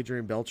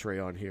Adrian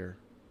Beltre on here.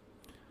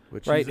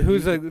 Which Right,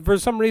 for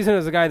some reason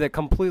is a guy that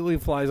completely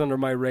flies under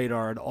my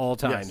radar at all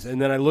times. Yes. And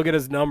then I look at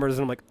his numbers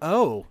and I'm like,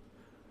 oh,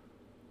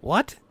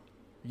 what?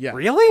 Yeah.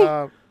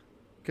 Really?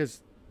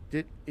 Because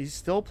he's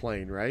still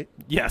playing, right?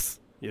 Yes.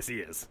 Yes, he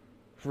is.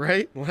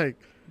 Right? Like,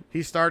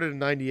 he started in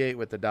 98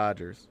 with the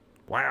Dodgers.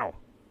 Wow.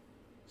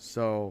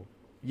 So,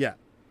 yeah.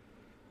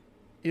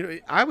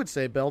 I would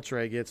say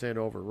Beltre gets in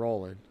over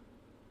Roland.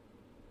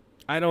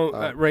 I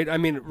don't, right, I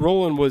mean,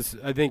 Roland was,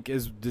 I think,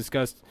 as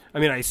discussed, I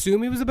mean, I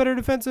assume he was a better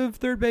defensive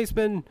third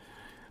baseman.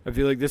 I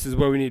feel like this is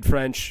where we need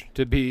French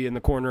to be in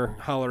the corner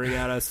hollering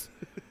at us,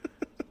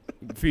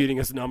 feeding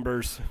us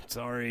numbers.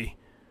 Sorry.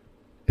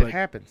 It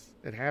happens.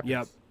 It happens.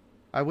 Yep.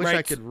 I wish Right.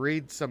 I could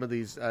read some of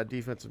these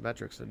defensive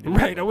metrics.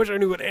 Right, I wish I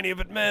knew what any of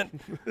it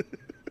meant.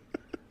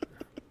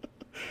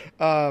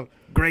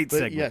 Great But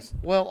segment. yes.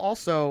 Well,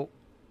 also,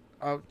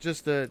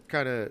 just to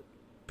kind of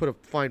put a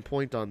fine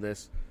point on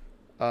this,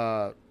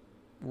 Roland,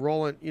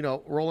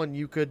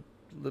 you could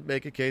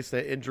make a case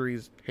that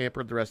injuries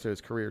hampered the rest of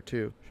his career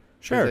too.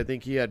 'Cause Sure. I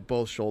think he had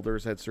both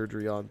shoulders, had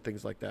surgery on,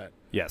 things like that.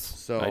 Yes,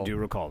 So- I do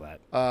recall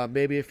that.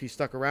 Maybe if he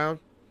stuck around,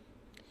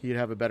 he'd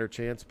have a better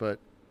chance, but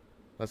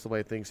that's the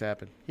way things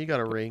happen. He got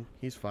a ring.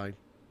 He's fine.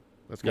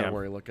 That's kind of Yeah.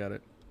 where I look at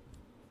it.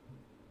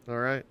 All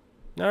right.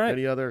 All right.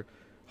 Any other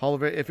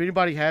if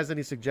anybody has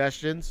any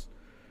suggestions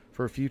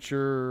for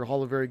future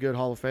Hall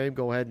of Fame,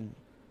 go ahead and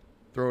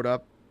throw it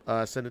up.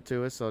 Send it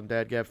to us on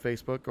Dad Gab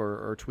Facebook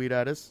or tweet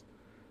at us.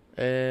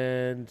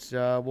 And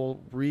we'll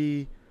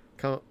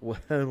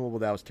well,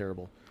 that was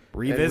terrible.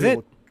 And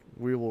Revisit?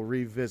 we will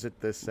revisit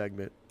this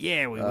segment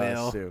Yeah, we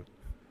will. soon.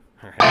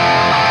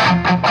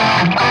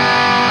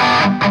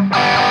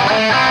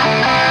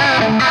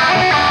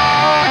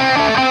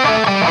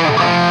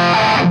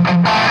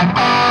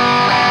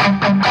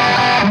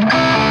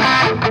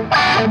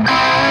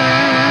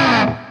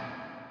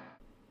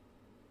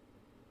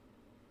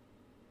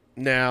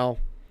 Now,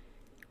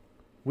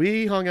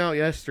 we hung out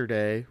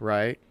yesterday,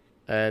 right,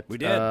 at We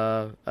did.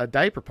 a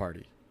diaper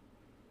party.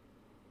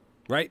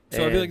 Right?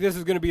 So I And- feel like this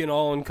is going to be an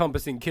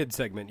all-encompassing kid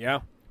segment,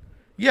 yeah?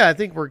 Yeah, I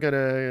think we're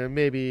gonna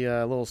maybe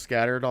a little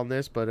scattered on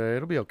this, but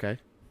it'll be okay.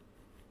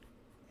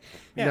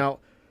 Yeah. Now,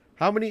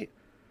 how many?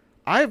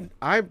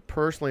 I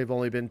personally have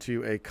only been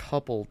to a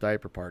couple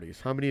diaper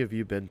parties. How many have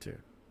you been to?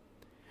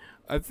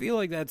 I feel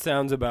like that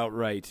sounds about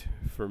right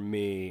for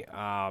me.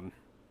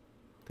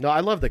 No, I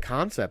love the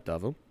concept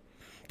of them.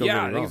 Don't get Yeah, me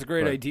I think wrong, it's a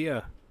great but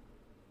idea.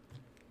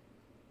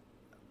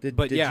 Did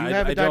yeah, you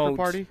have I a diaper don't-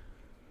 party?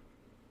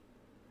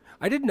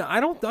 I didn't. I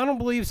don't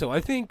believe so.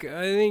 I think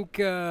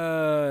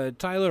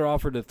Tyler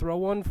offered to throw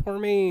one for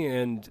me,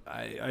 and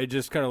I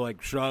just kind of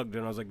like shrugged,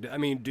 and I was like, I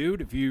mean, dude,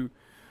 if you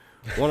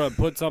want to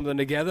put something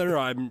together,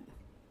 I'm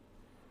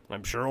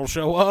sure I'll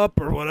show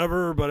up or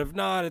whatever. But if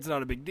not, it's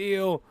not a big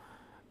deal.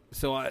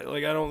 So I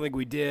don't think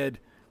we did.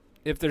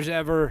 If there's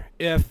ever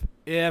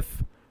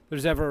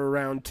there's ever a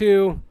round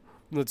two,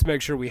 let's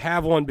make sure we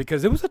have one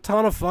because it was a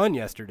ton of fun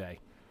yesterday.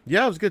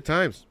 Yeah, it was good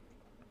times.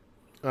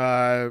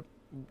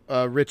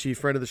 Richie,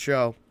 friend of the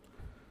show,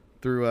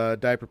 threw a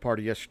diaper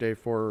party yesterday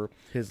for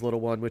his little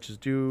one, which is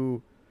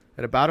due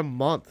in about a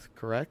month,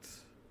 correct?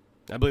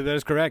 I believe that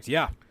is correct.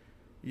 Yeah.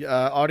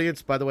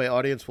 Audience, by the way,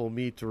 audience will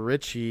meet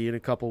Richie in a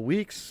couple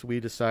weeks,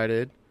 we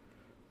decided,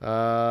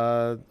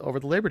 over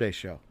the Labor Day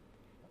show.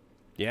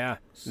 Yeah,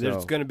 So-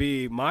 there's going to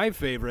be my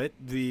favorite,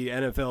 the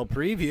NFL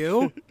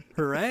preview.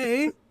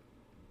 Hooray!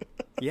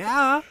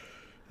 Yeah,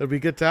 It'll be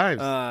good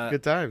times.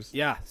 Good times.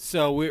 yeah.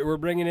 So we're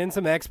bringing in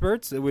some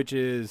experts, which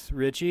is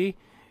Richie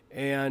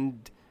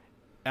and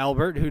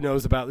Albert, who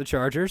knows about the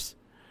Chargers.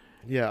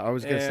 Yeah, I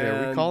was going to say, are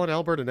we And- calling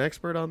Albert an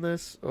expert on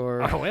this?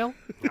 Or Oh well,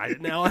 I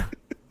didn't know.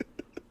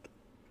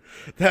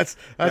 That's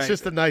Right.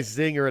 just a nice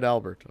zinger at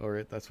Albert. All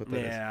right, that's what that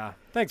is. Yeah.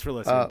 Thanks for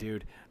listening,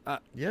 dude.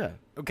 Yeah.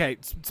 Okay,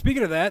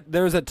 speaking of that,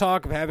 there's a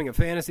talk of having a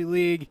fantasy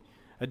league,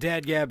 a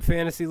Dad Gab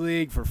fantasy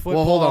league for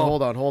football. Well,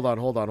 hold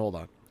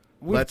on.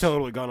 We've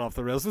totally gone off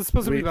the rails. This is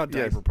supposed to be about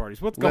yes. diaper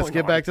parties. What's going on? Let's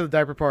get back to the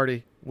diaper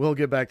party. We'll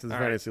get back to the All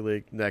right. fantasy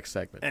league next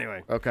segment.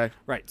 Anyway. Okay.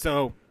 Right.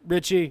 So,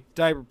 Richie,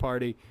 diaper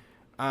party.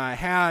 I'm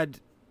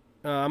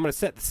going to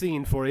set the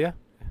scene for you,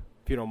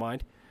 if you don't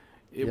mind.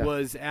 It Yeah.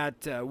 was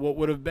at what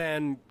would have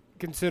been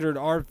considered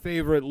our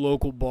favorite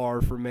local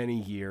bar for many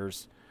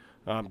years.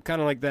 Kind of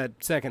like that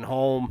second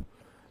home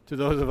to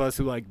those of us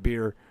who like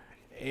beer.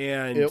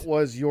 And It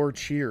was your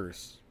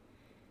cheers.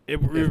 it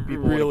If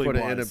people really want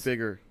to put was. it in a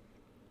bigger.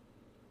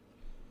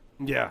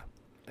 Yeah.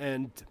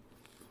 And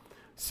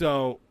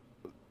so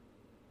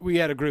we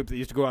had a group that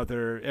used to go out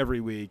there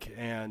every week,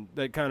 and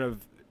that kind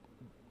of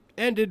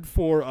ended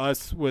for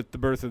us with the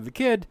birth of the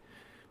kid.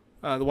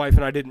 The wife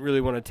and I didn't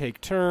really want to take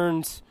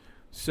turns,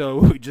 so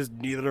we just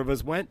neither of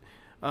us went.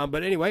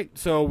 But anyway,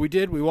 so we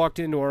did. We walked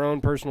into our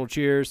own personal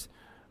cheers,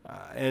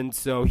 and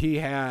so he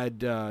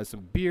had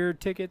some beer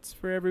tickets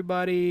for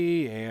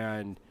everybody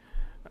and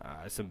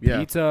some Yeah.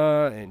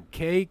 pizza and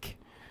cake.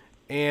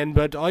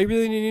 But all you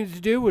really needed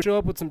to do was show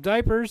up with some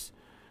diapers,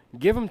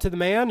 give them to the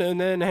man, and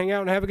then hang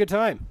out and have a good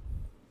time.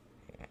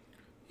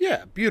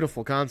 Yeah,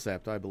 beautiful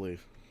concept, I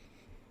believe.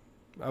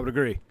 I would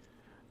agree.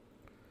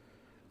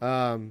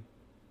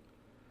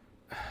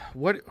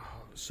 What?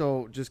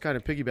 So just kind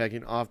of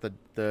piggybacking off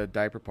the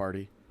diaper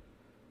party.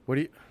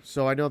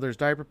 So I know there's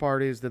diaper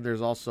parties. Then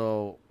there's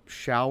also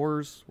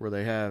showers where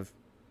they have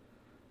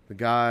the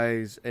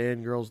guys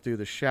and girls do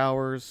the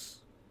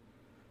showers.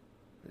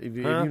 Have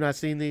you not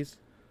seen these?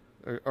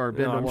 Or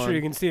been No, to I'm one? sure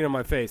you can see it on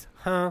my face.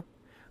 Huh?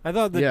 I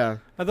thought Yeah.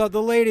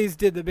 the ladies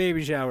did the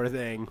baby shower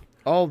thing.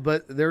 Oh,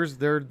 but there's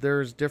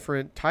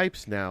different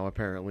types now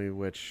apparently,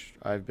 which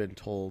I've been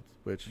told.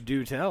 Which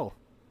Do tell.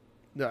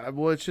 no,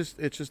 well, it's just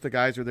the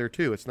guys are there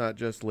too. It's not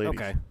just ladies.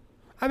 Okay.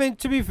 I mean,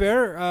 to be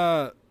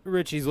fair,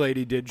 Richie's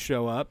lady did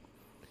show up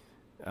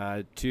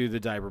to the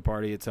diaper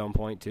party at some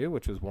point too,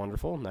 which was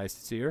wonderful. Nice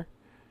to see her.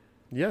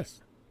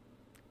 Yes.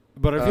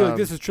 But I feel like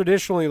this is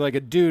traditionally like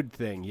a dude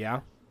thing,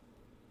 yeah?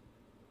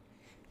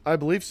 I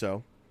believe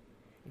so,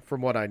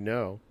 from what I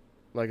know.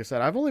 Like I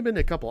said, I've only been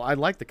to a couple. I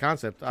like the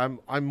concept. I'm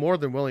more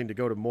than willing to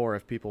go to more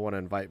if people want to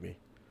invite me.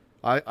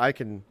 I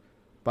can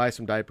buy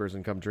some diapers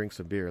and come drink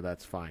some beer.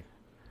 That's fine.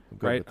 I'm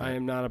good Right? with that. I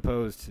am not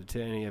opposed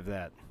to any of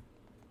that.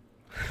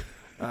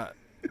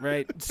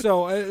 Right?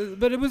 So,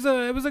 but it was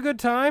a good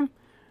time.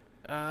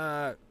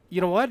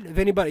 You know what? If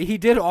anybody, he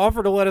did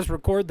offer to let us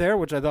record there,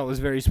 which I thought was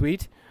very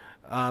sweet.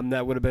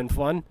 That would have been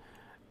fun.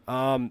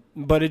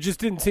 But it just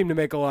didn't seem to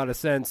make a lot of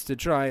sense to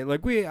try.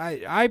 Like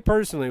I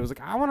personally was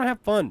like, I want to have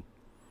fun,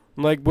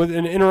 like with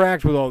and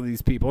interact with all of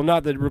these people.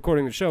 Not that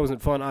recording the show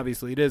isn't fun.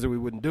 Obviously, it is, or we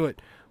wouldn't do it.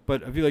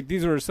 But I feel like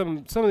these are some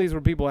of these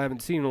were people I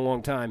haven't seen in a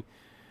long time,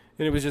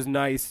 and it was just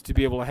nice to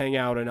be able to hang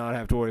out and not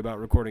have to worry about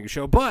recording a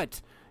show.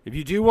 But if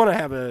you do want to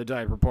have a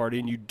diaper party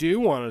and you do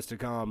want us to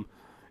come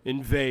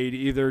invade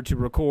either to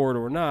record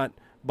or not,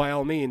 by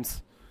all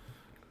means,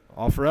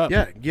 offer up.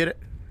 Yeah,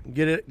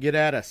 get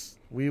at us.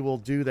 We will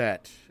do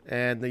that,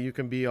 and then you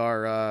can be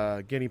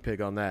our guinea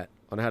pig on that,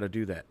 on how to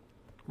do that.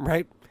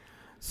 Right?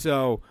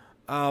 So,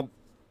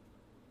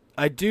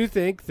 I do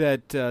think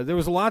that there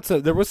was a lot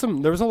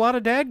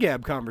of dad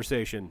gab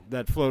conversation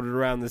that floated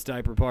around this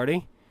diaper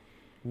party.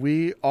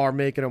 We are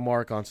making a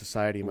mark on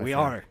society, my We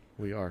friend. are.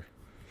 We are.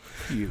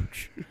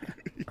 Huge.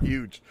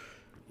 Huge.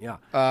 Yeah.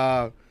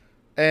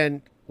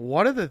 And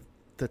one of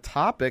the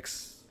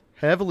topics,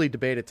 heavily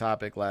debated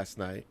topic last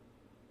night,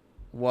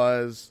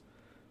 was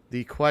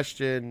the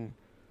question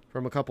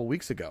from a couple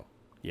weeks ago.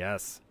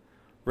 Yes.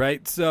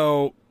 Right.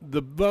 So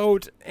the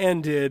vote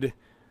ended,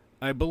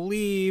 I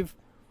believe,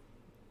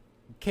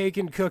 Cake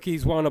and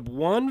Cookies wound up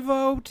one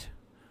vote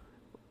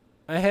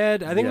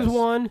ahead. I think it was Yes.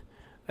 one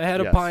ahead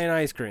of Yes. Pie and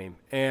Ice Cream.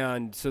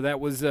 And so that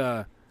was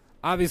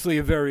obviously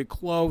a very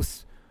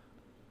close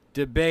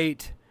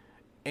debate.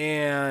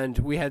 And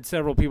we had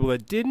several people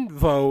that didn't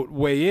vote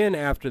weigh in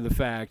after the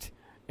fact.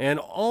 And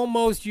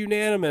almost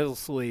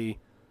unanimously,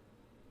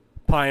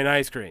 Pie and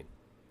Ice Cream.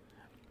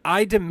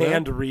 I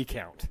demand a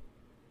recount.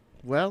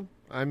 Well,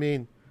 I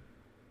mean,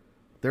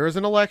 there is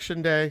an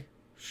election day.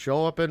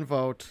 Show up and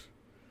vote.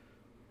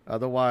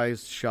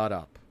 Otherwise, shut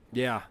up.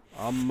 Yeah,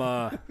 I'm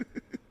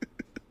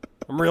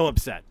real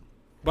upset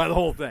by the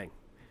whole thing.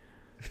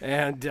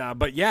 And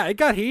but yeah, it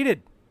got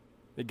heated.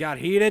 It got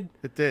heated.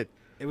 It did.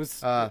 It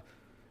was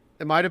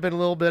It might have been a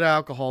little bit of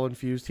alcohol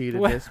infused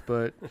heatedness,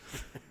 but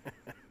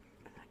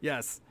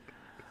yes.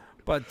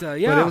 But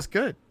yeah, but it was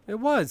good. It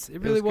was. It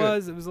really was good.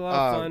 was. It was a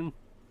lot of fun.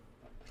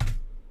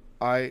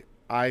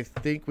 I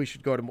think we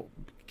should go to.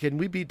 Can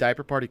we be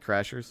diaper party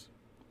crashers?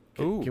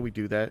 Ooh. Can we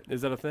do that?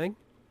 Is that a thing?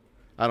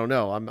 I don't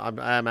know.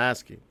 I'm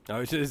asking.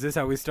 Oh, is this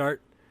how we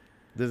start?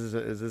 Is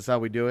this how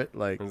we do it?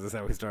 Like Is this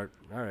how we start?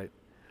 All right.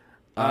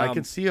 I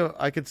could see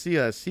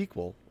a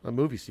sequel, a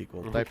movie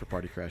sequel, Mm-hmm. Diaper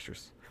Party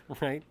Crashers.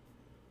 Right.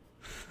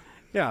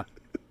 Yeah.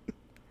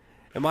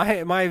 Am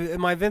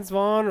I Vince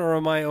Vaughn or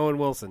am I Owen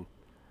Wilson?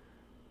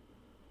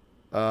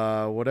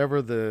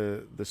 Whatever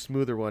the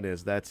smoother one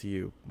is, that's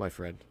you, my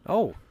friend.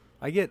 Oh,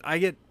 I get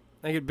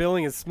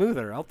billing as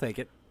smoother. I'll take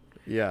it.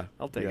 Yeah,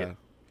 I'll take it.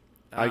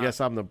 I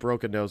guess I'm the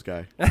broken nose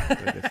guy. I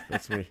guess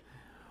that's me.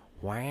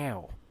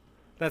 Wow.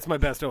 That's my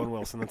best Owen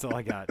Wilson. That's all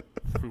I got.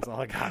 That's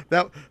all I got.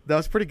 That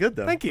was pretty good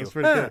though. Thank you. That was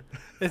pretty good.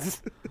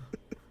 It's,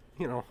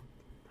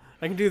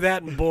 I can do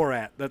that in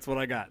Borat. That's what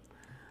I got.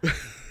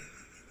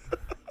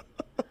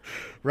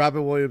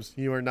 Robin Williams,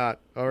 you are not.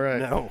 All right.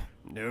 No.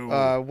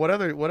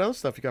 What else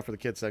stuff you got for the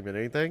kids segment?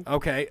 Anything?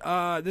 Okay.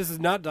 This is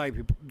not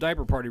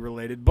diaper party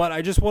related, but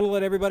I just want to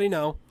let everybody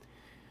know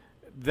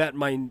that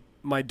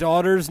my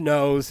daughter's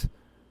nose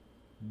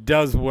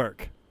does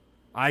work.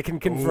 I can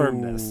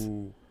confirm this.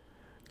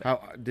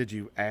 How did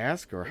you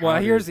ask or?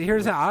 Well,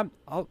 here's how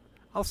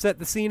I'll set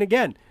the scene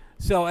again.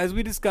 So as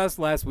we discussed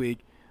last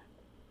week,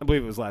 I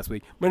believe it was last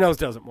week, my nose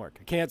doesn't work.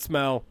 I can't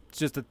smell. It's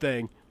just a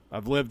thing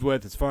I've lived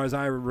with as far as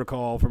I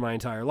recall for my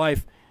entire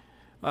life.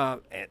 I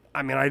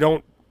mean, I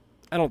don't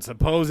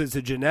suppose it's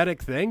a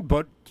genetic thing,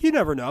 but you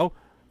never know.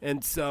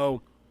 And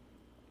so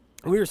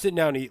we were sitting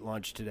down to eat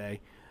lunch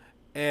today,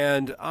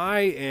 and I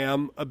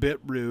am a bit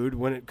rude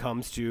when it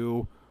comes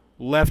to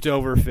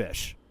leftover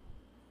fish.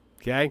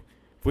 Okay?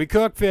 If we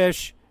cook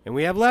fish and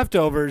we have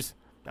leftovers,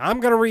 I'm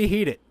going to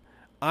reheat it.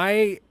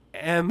 I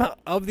am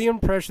of the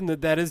impression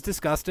that is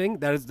disgusting.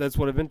 That's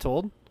what I've been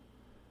told.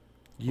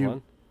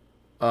 You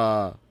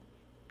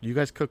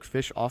guys cook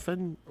fish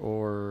often,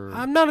 or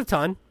not a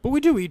ton, but we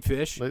do eat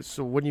fish.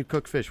 So when you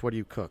cook fish, what do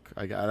you cook?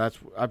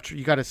 I'm sure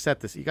you got to set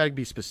this. You got to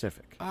be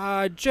specific.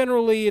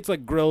 Generally, it's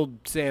like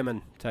grilled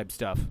salmon type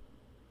stuff.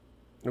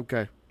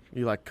 Okay.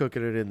 You like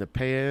cooking it in the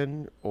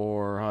pan,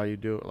 or how you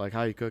do it? Like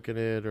how you cooking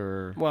it,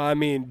 or? Well, I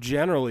mean,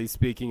 generally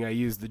speaking, I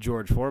use the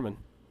George Foreman.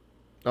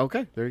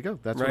 Okay, there you go.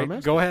 That's right. What I'm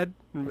asking. Go ahead.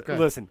 Okay.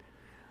 Listen,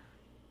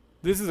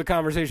 this is a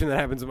conversation that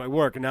happens at my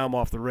work, and now I'm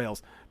off the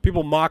rails.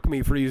 People mock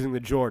me for using the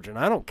George, and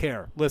I don't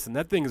care. Listen,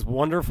 that thing is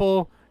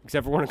wonderful,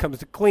 except for when it comes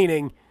to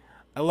cleaning.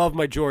 I love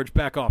my George.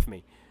 Back off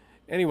me.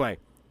 Anyway,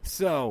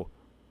 so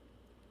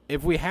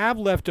if we have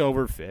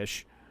leftover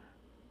fish,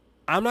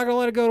 I'm not going to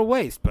let it go to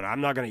waste, but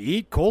I'm not going to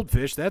eat cold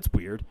fish. That's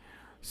weird.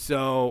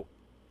 So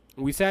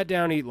we sat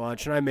down to eat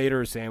lunch, and I made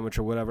her a sandwich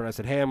or whatever, and I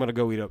said, hey, I'm going to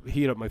go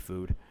heat up my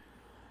food.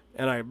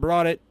 And I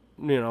brought it,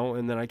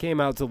 and then I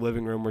came out to the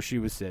living room where she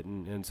was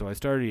sitting, and so I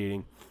started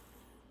eating.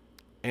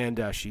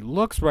 And she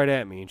looks right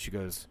at me, and she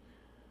goes,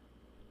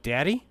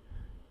 Daddy,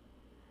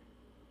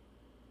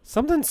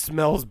 something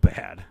smells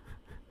bad.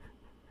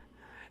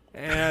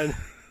 And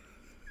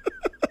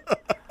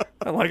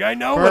I'm like, I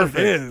know Perfect.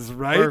 what it is,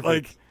 right? Perfect.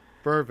 Like,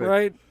 Perfect.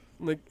 right?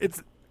 Like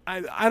it's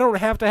I don't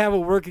have to have a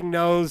working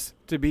nose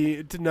to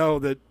know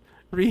that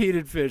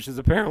reheated fish is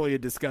apparently a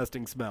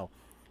disgusting smell.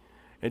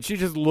 And she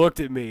just looked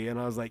at me, and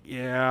I was like,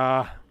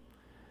 yeah,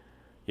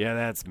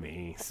 that's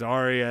me.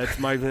 Sorry, it's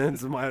my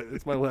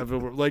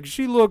leftover. Like,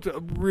 she looked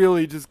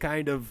really just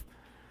kind of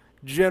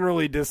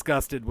generally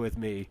disgusted with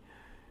me.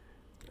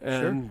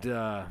 And,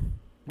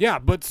 yeah,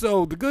 but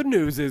so the good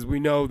news is we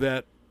know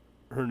that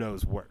her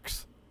nose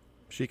works.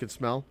 She can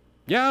smell?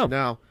 Yeah.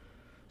 Now,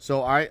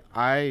 so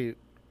I'm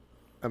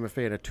a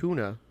fan of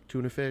tuna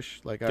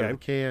fish, like out of a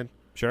can.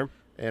 Sure.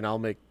 And I'll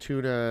make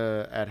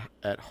tuna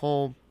at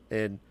home,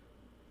 and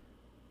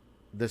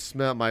the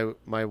smell,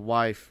 my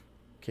wife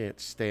can't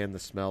stand the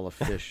smell of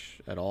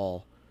fish at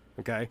all.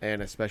 Okay.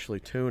 And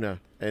especially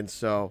tuna. And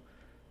so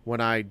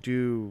when I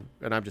do,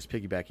 and I'm just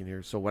piggybacking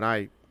here, so when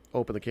I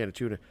open the can of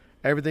tuna,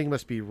 everything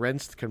must be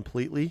rinsed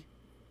completely,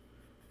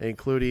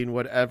 including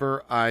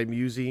whatever I'm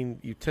using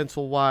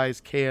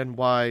utensil-wise,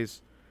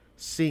 can-wise,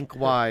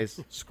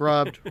 sink-wise,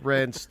 scrubbed,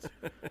 rinsed,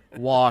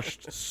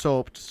 washed,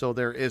 soaped, so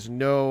there is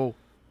no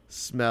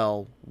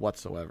smell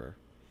whatsoever.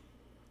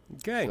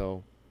 Okay.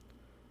 So,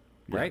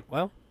 yeah, right.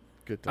 Well,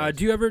 good times.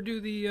 do you ever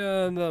do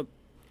the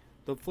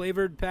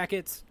flavored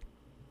packets?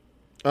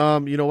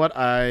 You know what?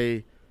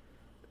 I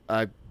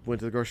went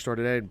to the grocery store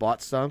today and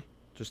bought some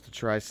just to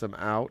try some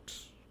out.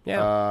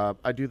 Yeah.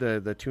 I do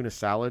the tuna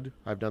salad.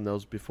 I've done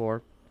those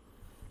before.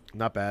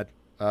 Not bad.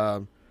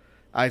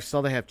 I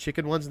saw they have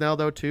chicken ones now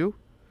though too.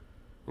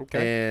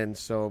 Okay. And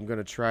so I'm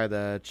gonna try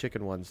the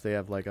chicken ones. They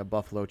have like a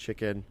buffalo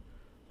chicken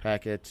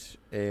packet,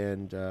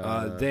 and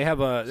they have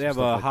a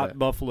like hot that.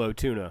 buffalo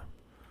tuna.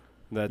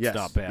 That's Yes,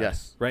 not bad.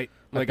 yes. Right.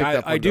 I Like picked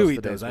up one I of do those eat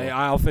today those. as well.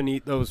 I often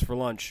eat those for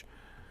lunch.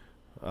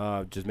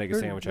 Just make a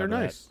sandwich They're out of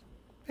nice.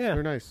 that. Yeah.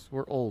 They're nice.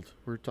 We're old.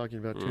 We're talking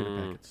about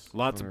tuna packets.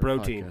 Lots on of our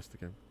protein. podcast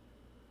again.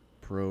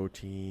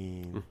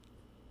 Protein.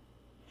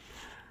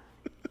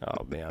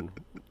 Oh man,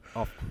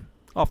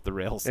 off the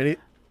rails.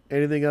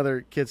 Anything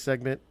other kids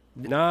segment?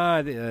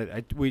 Nah,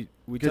 we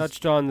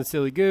touched on the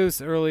silly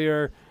goose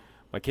earlier.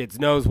 My kid's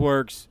nose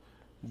works.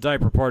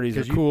 Diaper parties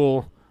are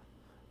cool.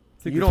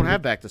 You don't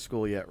have back to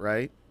school yet,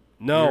 right?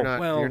 No,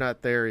 you're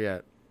not there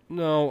yet.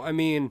 No, I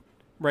mean,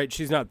 right,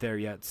 she's not there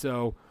yet.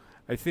 So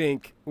I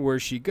think where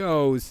she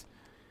goes,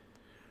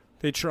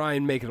 they try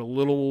and make it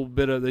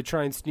they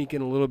try and sneak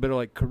in a little bit of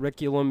like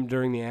curriculum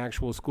during the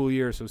actual school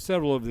year. So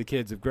several of the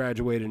kids have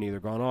graduated and either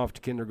gone off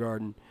to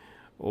kindergarten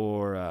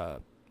or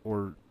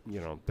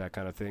that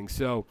kind of thing.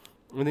 So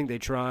I think they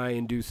try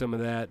and do some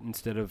of that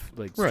instead of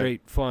like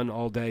straight fun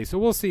all day. So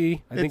we'll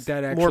see. I think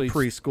that actually more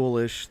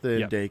preschoolish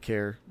than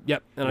daycare.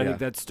 Yep, and I think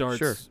that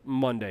starts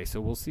Monday.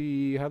 So we'll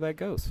see how that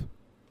goes.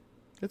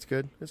 It's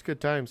good. It's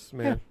good times,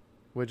 man. Yeah.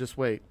 We'll just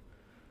wait.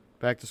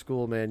 Back to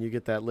school, man. You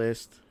get that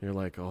list. You're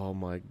like, oh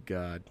my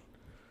God,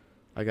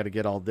 I got to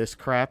get all this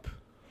crap.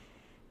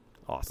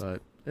 Awesome.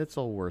 But it's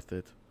all worth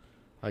it,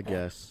 I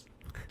guess.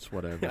 It's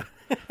whatever.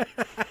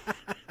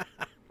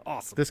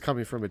 Awesome. This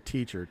coming from a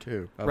teacher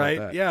too. How right?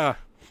 about that? Yeah.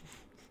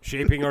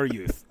 Shaping our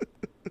youth.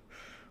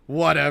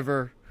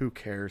 Whatever. Who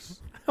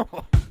cares?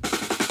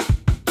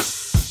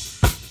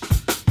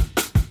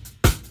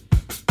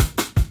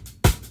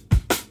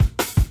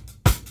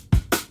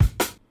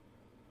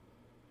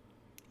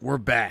 We're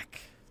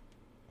back.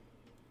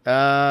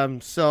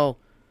 So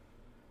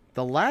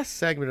the last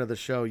segment of the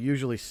show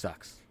usually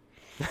sucks.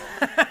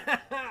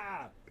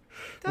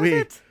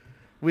 We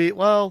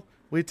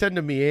tend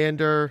to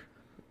meander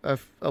a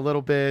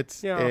little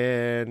bit,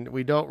 and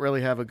we don't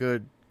really have a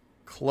good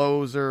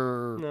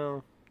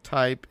closer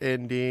type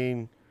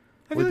ending.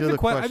 I feel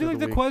like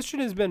the question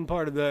has been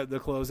part of the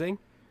closing.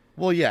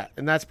 Well, yeah,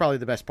 and that's probably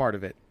the best part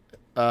of it.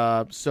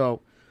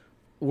 So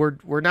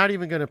we're not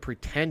even going to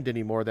pretend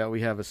anymore that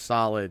we have a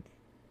solid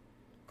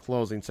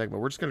closing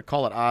segment. We're just going to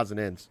call it odds and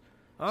ends.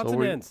 Odds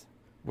and ends.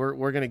 We're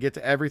going to get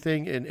to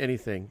everything and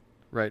anything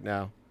right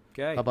now.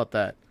 Okay. How about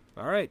that?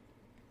 All right.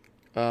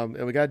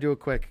 And we got to do it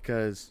quick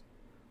because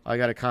I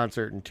got a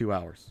concert in 2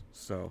 hours.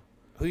 So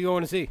who you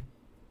going to see?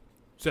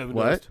 Seven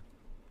what? Dust.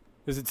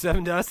 Is it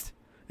Seven Dust?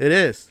 It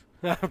is.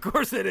 Of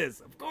course it is.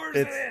 Of course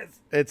it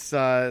is.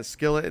 It's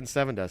Skillet and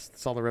Seven Dust.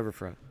 It's on the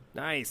riverfront.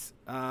 Nice.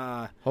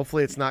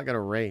 Hopefully it's not going to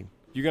rain.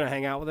 You going to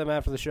hang out with them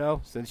after the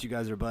show since you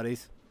guys are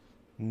buddies?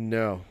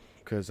 No,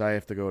 because I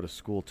have to go to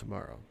school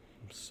tomorrow.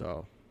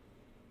 So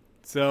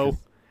you're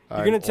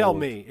going to tell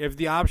me if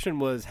the option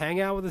was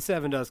hang out with the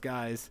Seven Dust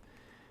guys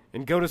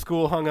and go to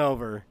school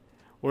hungover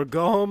or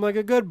go home like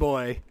a good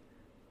boy,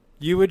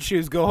 you would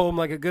choose go home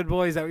like a good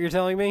boy? Is that what you're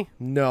telling me?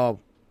 No,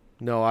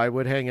 I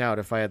would hang out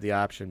if I had the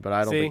option, but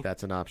I don't think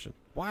that's an option.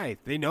 Why?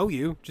 They know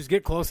you. Just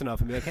get close enough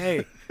and be like,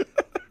 hey.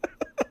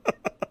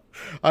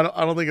 I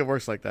don't think it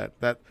works like that.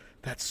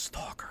 That's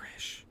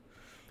stalkerish.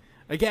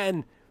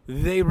 Again,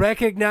 they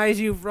recognize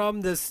you from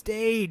the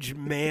stage,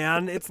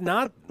 man. It's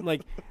not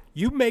like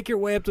you make your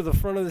way up to the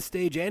front of the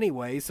stage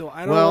anyway, so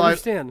I don't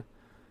understand.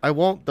 I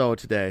won't, though,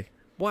 today.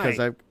 Why?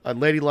 Because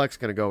Lady Luck's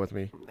going to go with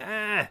me.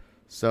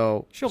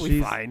 So she'll be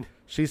fine.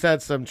 She's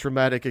had some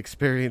traumatic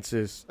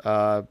experiences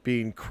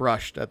being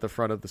crushed at the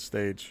front of the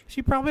stage.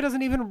 She probably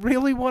doesn't even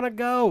really want to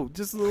go.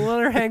 Just let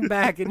her hang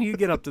back and you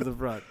get up to the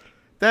front.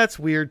 That's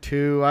weird,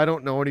 too. I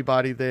don't know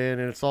anybody then,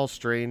 and it's all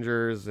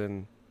strangers,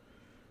 and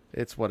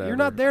it's whatever. You're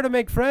not there to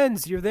make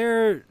friends. You're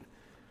there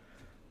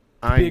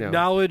to be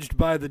acknowledged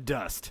by the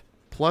dust.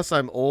 Plus,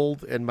 I'm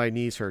old, and my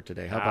knees hurt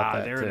today. How about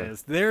that, there it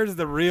is. There's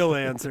the real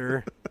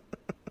answer.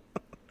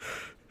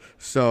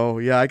 So,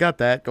 yeah, I got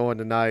that going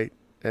tonight,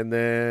 and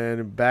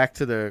then back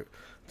to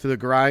the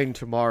grind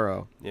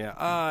tomorrow.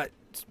 Yeah.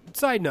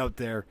 Side note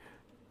there.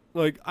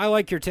 Like, I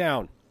like your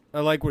town. I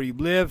like where you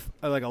live.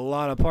 I like a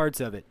lot of parts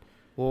of it.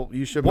 Well,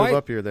 you should move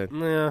up here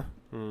then.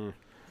 Yeah.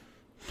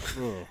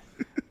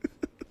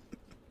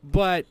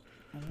 But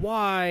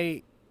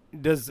why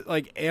does,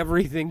 like,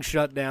 everything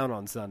shut down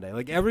on Sunday?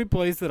 Like, every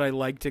place that I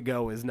like to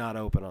go is not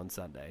open on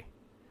Sunday.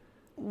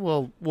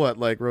 Well, what,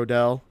 like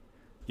Rodell?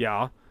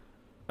 Yeah.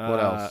 What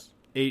else?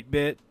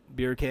 8-Bit,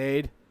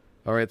 Beercade.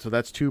 All right, so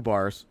that's 2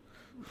 bars.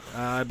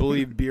 I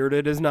believe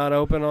Bearded is not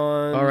open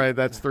on... All right,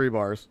 that's 3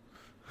 bars.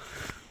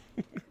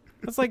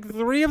 That's like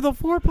 3 of the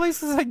 4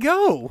 places I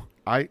go.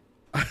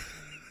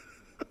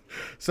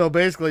 So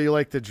basically, you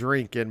like to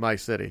drink in my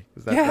city.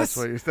 Yes. That's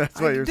what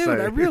you're saying. Dude,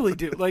 I really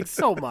do. Like,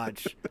 so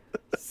much.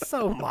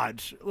 So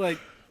much. Like,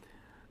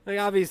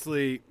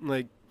 obviously,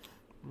 like,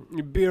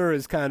 beer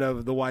is kind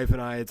of the wife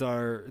and I. It's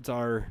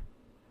our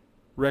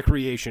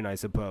recreation, I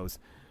suppose.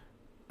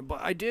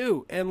 But I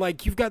do. And,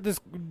 like, you've got this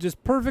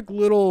just perfect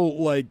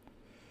little, like,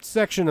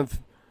 section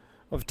of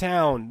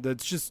town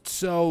that's just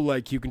so,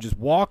 like, you can just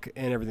walk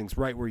and everything's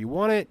right where you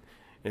want it.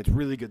 And it's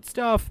really good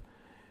stuff.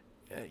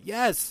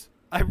 Yes.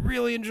 I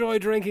really enjoy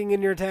drinking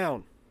in your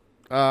town.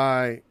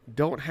 I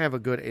don't have a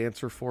good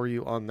answer for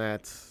you on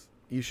that.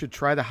 You should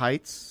try the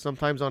Heights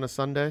sometimes on a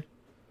Sunday.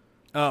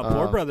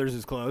 Poor Brothers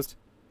is closed.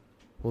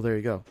 Well, there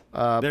you go.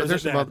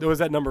 Was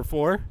that number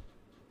 4?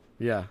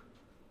 Yeah.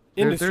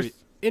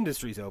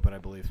 Industry's open, I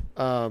believe.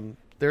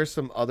 There's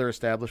some other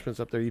establishments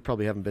up there you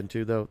probably haven't been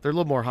to, though. They're a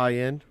little more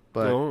high-end,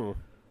 but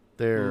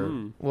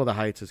well, the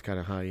Heights is kind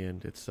of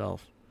high-end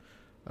itself.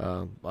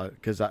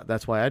 Because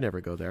that's why I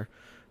never go there.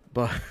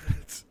 But...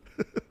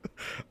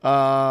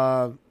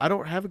 I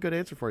don't have a good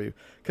answer for you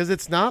because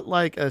it's not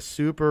like a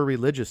super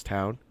religious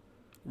town.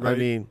 Right. I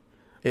mean,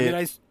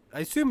 I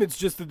assume it's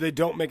just that they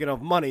don't make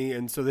enough money,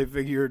 and so they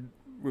figured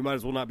we might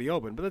as well not be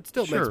open. But that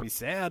still makes Sure. me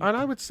sad. And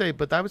I would say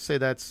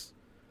that's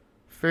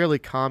fairly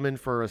common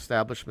for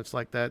establishments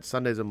like that,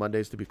 Sundays and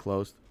Mondays to be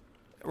closed.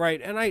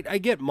 Right, and I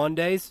get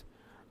Mondays.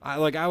 I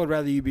would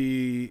rather you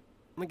be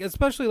like,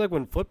 especially like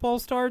when football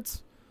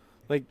starts.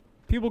 Like,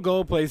 people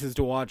go places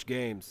to watch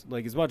games.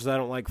 Like, as much as I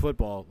don't like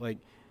football, like,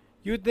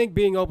 you would think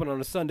being open on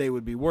a Sunday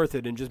would be worth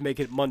it, and just make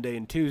it Monday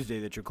and Tuesday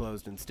that you're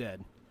closed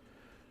instead.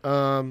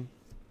 But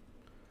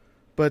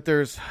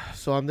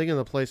so I'm thinking of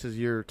the places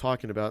you're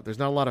talking about. There's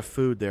not a lot of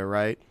food there,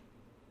 right?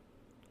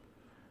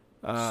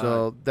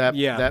 So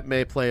that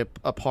may play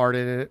a part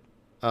in it.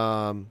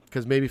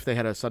 Because maybe if they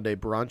had a Sunday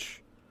brunch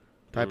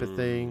type of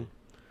thing.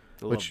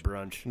 I love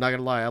brunch. I'm not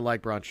gonna lie, I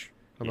like brunch.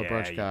 I'm a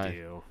brunch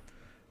guy.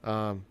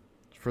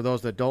 For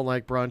those that don't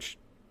like brunch,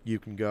 you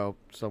can go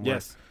somewhere.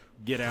 Yes,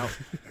 get out,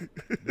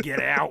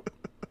 get out.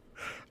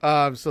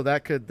 So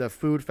the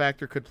food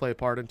factor could play a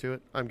part into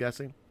it, I'm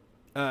guessing.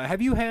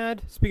 Have you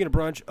had, speaking of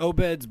brunch,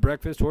 Obed's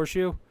Breakfast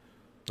Horseshoe?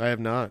 I have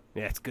not.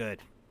 Yeah, it's good.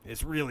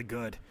 It's really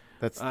good.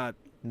 That's not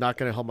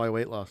going to help my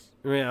weight loss.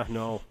 Yeah,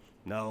 no.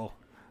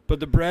 But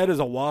the bread is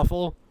a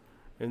waffle,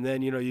 and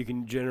then you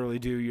can generally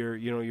do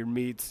your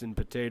meats and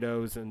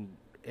potatoes and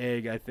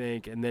egg, I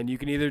think, and then you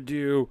can either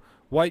do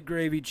white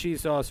gravy,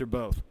 cheese sauce, or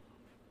both.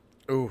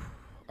 Ooh,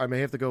 I may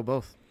have to go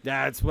both.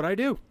 That's what I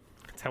do.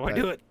 That's how I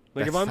do it.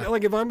 If I'm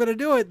going to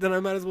do it, then I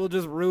might as well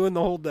just ruin the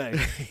whole day.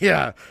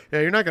 Yeah,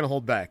 you're not going to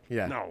hold back.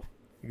 Yeah, No.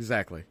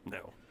 exactly.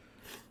 No.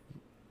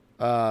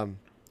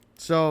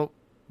 So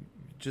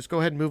just go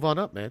ahead and move on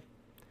up, man.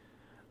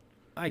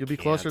 You'll be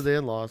closer to the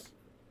in-laws.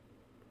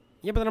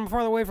 Yeah, but then I'm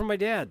farther away from my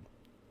dad.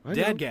 I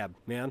Dad know. gab,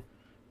 man.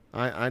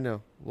 I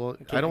know. Well,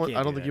 can't I don't do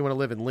think that. you want to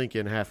live in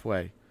Lincoln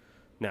halfway.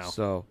 No.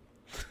 So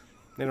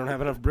They don't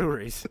have enough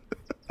breweries.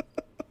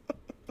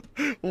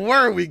 where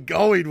are we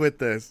going with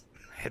this?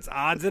 It's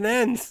odds and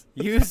ends.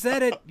 You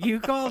said it. You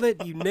called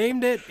it. You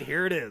named it.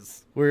 Here it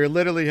is. We're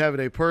literally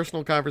having a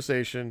personal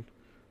conversation,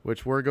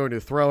 which we're going to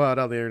throw out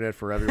on the internet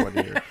for everyone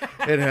to hear.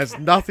 It has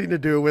nothing to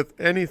do with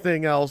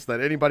anything else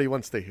that anybody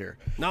wants to hear.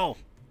 No.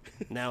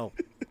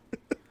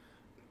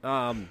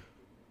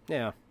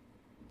 Yeah.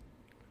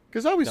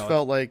 Because I always No.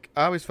 felt like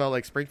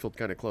Springfield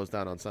kind of closed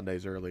down on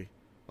Sundays early,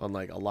 on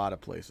like a lot of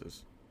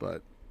places.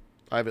 But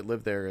I haven't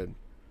lived there in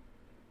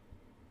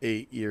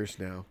 8 years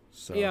now.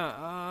 So Yeah.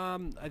 I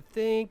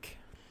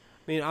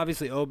mean,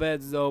 obviously,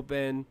 Obed's is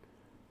open.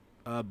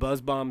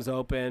 Buzz Bomb's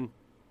open.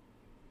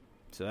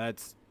 So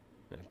that's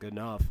good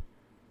enough.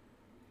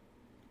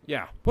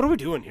 Yeah. What are we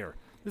doing here?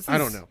 I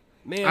don't know.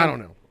 Man, I don't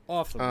know.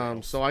 Off the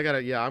rails. So I'm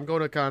going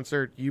to a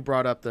concert. You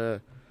brought up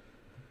the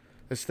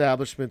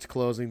establishments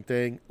closing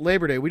thing.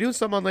 Labor Day. We doing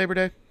something on Labor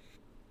Day?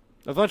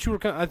 I thought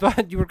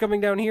you were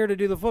coming down here to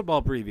do the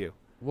football preview.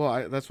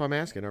 Well, that's why I'm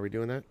asking. Are we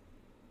doing that?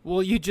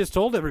 Well, you just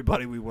told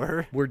everybody we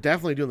were. We're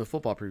definitely doing the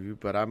football preview,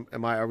 but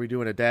are we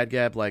doing a dad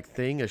gab like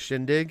thing, a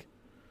shindig?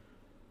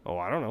 Oh,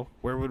 I don't know.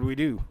 Where would we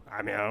do?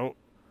 I mean, I don't.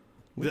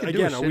 We could do a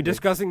Again, are we shindig.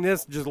 discussing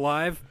this just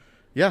live?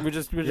 Yeah. We're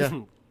just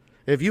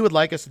If you would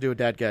like us to do a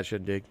dad gab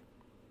shindig,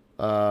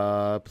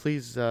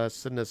 please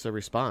send us a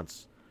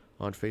response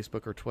on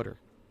Facebook or Twitter.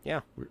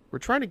 Yeah. We're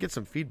trying to get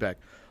some feedback.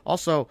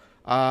 Also,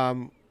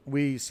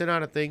 we sent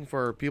out a thing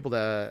for people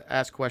to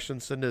ask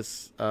questions. Send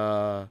us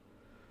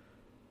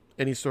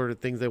any sort of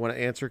things they want to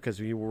answer because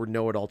we're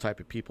know-it-all type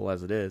of people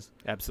as it is.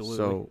 Absolutely.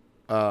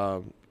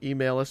 So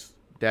email us,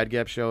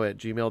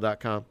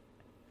 dadgabshow@gmail.com.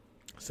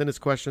 Send us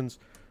questions,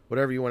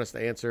 whatever you want us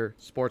to answer,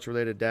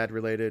 sports-related,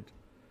 dad-related,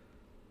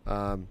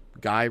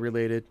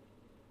 guy-related.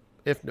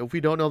 If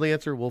we don't know the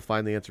answer, we'll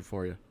find the answer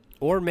for you.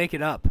 Or make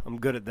it up. I'm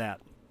good at that.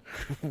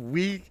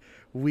 We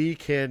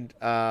can,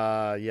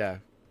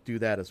 do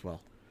that as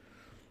well.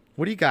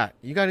 What do you got?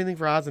 You got anything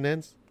for odds and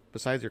ends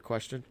besides your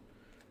question?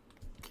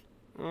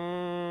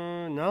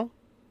 No.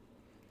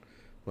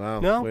 Wow.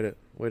 No.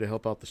 Way to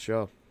help out the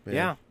show. Man.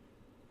 Yeah.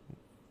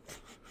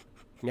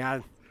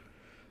 Yeah.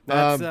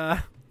 That's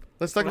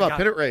Let's talk what I about got.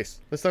 pennant race.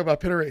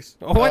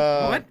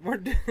 what? We're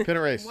Pennant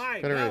race.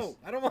 Why? Pennant No, race.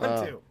 I don't want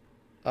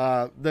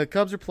to. The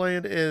Cubs are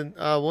playing in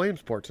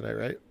Williamsport tonight,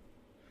 right?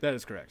 That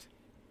is correct.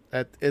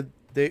 I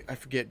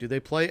forget. Do they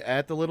play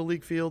at the Little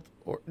League field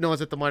or no?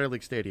 It's at the minor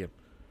league stadium.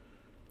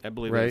 I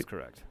believe Right. that is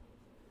correct.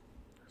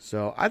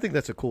 So I think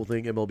that's a cool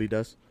thing MLB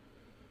does.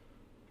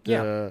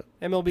 Yeah.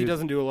 MLB dude.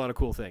 doesn't do a lot of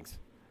cool things.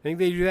 I think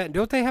they do that.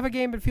 Don't they have a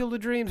game at Field of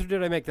Dreams, or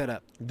did I make that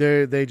up?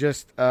 They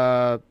just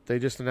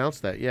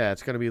announced that. Yeah,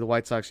 it's going to be the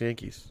White Sox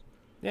Yankees.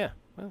 Yeah.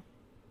 Well,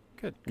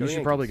 good. You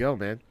should probably go,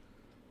 man.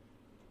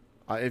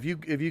 If you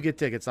get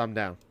tickets, I'm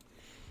down.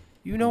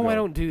 You know Go. I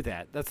don't do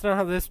that. That's not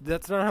how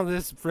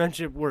this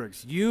friendship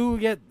works. You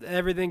get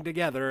everything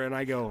together, and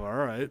I go, all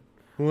right.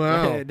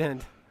 Wow,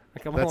 And I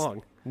come That's-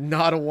 along.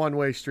 not a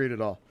one-way street at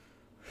all.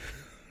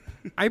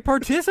 I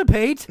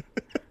participate.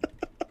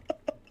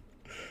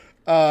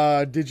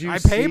 Did you? I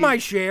pay my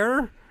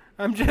share.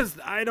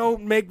 I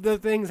don't make the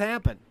things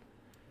happen.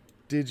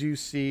 Did you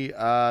see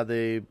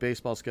the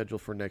baseball schedule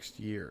for next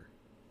year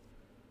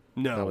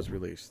No. that was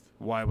released?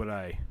 Why would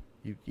I?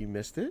 You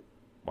missed it?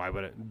 Why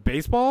would it?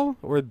 Baseball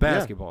or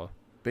basketball?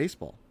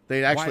 Baseball.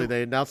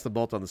 They announced them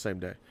both on the same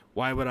day.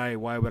 Why would I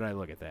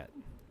look at that?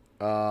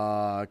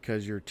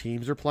 Because your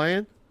teams are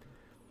playing.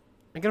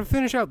 I gotta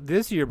finish out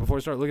this year before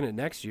I start looking at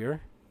next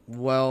year.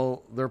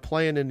 Well, they're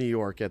playing in New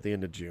York at the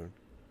end of June.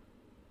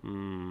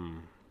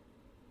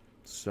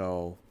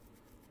 So,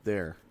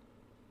 there.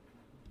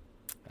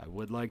 I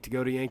would like to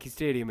go to Yankee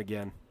Stadium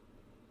again.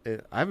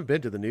 I haven't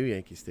been to the new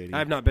Yankee Stadium.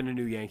 I've not been to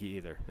New Yankee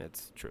either.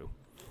 That's true.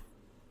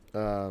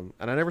 And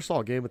I never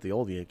saw a game at the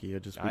old Yankee. We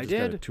just got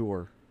a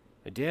tour.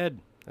 I did.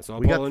 I saw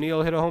Paul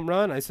O'Neill hit a home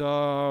run. I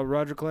saw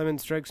Roger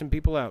Clemens strike some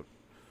people out.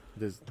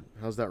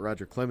 How's that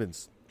Roger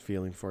Clemens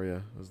feeling for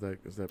you? Is that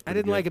I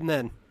didn't like him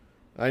then.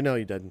 I know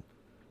you didn't.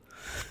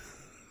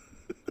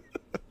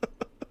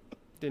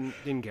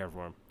 Didn't care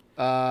for him.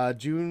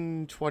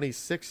 June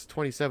 26th,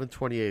 27th,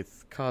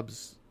 28th,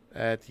 Cubs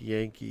at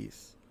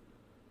Yankees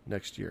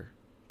next year.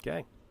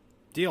 Okay.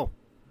 Deal.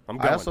 I'm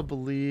going. I also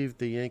believe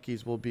the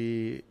Yankees will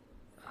be...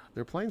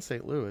 They're playing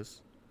St.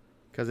 Louis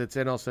because it's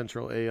NL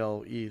Central,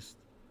 AL East.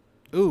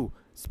 Ooh,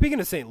 speaking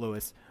of St.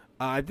 Louis,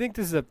 I think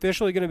this is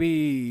officially going to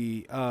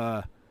be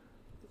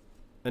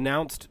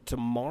announced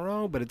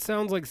tomorrow, but it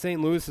sounds like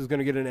St. Louis is going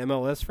to get an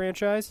MLS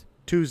franchise.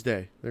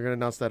 Tuesday. They're going to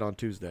announce that on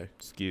Tuesday.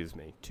 Excuse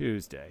me,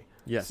 Tuesday.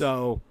 Yes.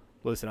 So,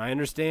 listen, I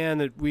understand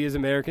that we as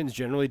Americans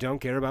generally don't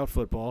care about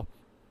football.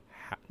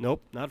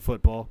 Nope, not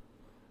football.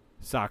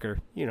 Soccer,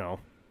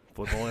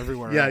 football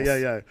everywhere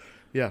else.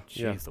 Yeah.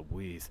 Jeez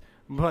Louise.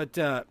 But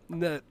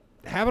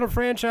having a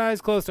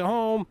franchise close to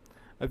home,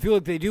 I feel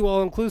like they do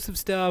all-inclusive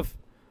stuff.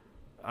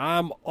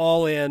 I'm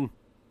all in.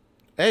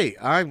 Hey,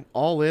 I'm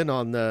all in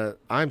on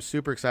I'm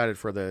super excited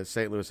for the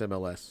St. Louis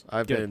MLS.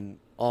 I've been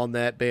on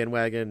that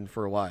bandwagon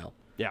for a while.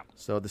 Yeah.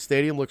 So the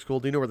stadium looks cool.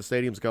 Do you know where the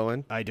stadium's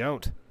going? I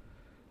don't.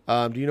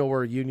 Do you know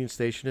where Union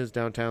Station is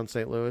downtown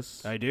St.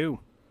 Louis? I do.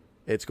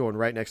 It's going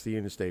right next to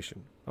Union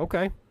Station.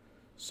 Okay.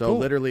 So cool.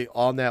 Literally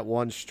on that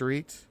one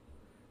street,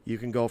 you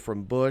can go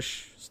from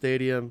Busch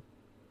Stadium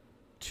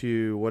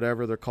to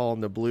whatever they're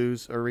calling the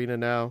Blues Arena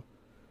now,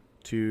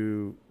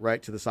 to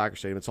right to the soccer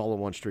stadium. It's all on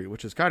one street,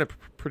 which is kind of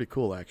pretty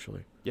cool,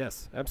 actually.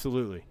 Yes,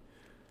 absolutely.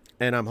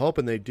 And I'm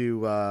hoping they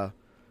do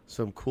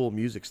some cool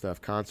music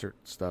stuff, concert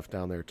stuff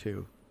down there,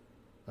 too.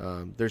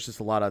 There's just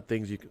a lot of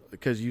things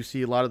because you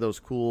see a lot of those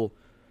cool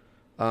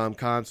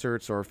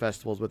concerts or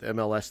festivals with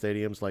MLS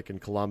stadiums, like in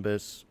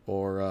Columbus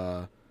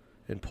or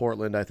in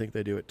Portland. I think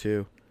they do it,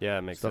 too. Yeah,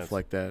 it makes sense. Stuff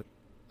like that.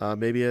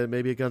 Maybe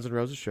a Guns N'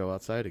 Roses show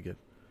outside again.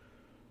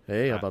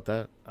 Hey, how about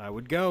that? I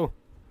would go.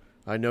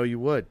 I know you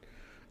would.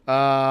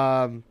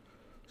 So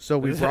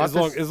we brought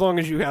as long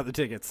as you have the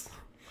tickets.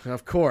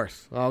 Of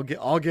course, I'll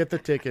get the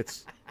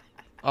tickets.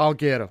 I'll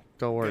get them.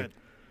 Don't worry.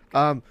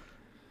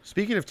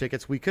 Speaking of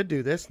tickets, we could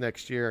do this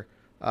next year.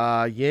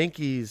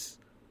 Yankees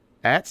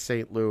at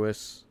St.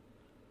 Louis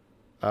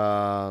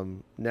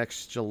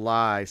next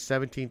July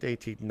 17th,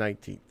 18th,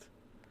 19th.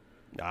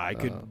 I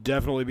could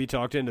definitely be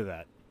talked into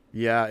that.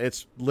 Yeah,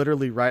 it's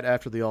literally right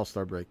after the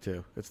All-Star break,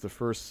 too. It's the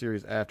first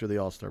series after the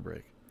All-Star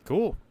break.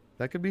 Cool.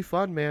 That could be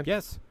fun, man.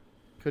 Yes.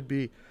 Could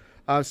be.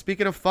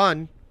 Speaking of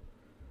fun,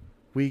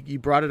 you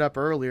brought it up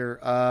earlier.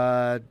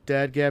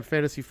 Dad Gab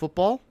Fantasy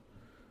Football.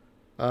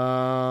 We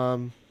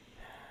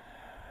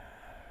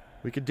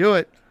could do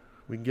it.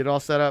 We can get it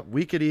all set up.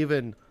 We could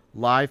even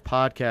live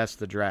podcast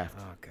the draft.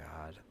 Oh,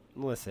 God.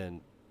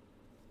 Listen,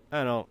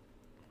 I don't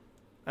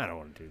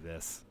want to do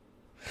this.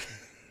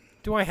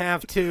 Do I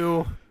have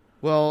to?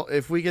 Well,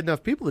 if we get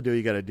enough people to do it,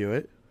 you got to do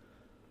it.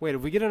 Wait,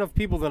 if we get enough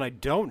people, then I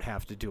don't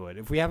have to do it.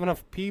 If we have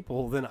enough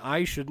people, then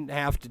I shouldn't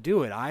have to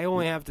do it. I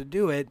only have to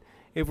do it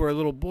if we're a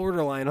little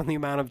borderline on the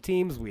amount of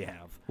teams we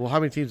have. Well, how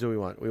many teams do we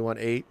want? We want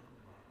 8?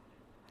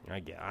 I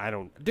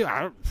don't.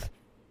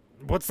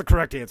 What's the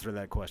correct answer to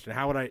that question?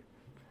 How would I?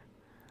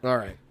 All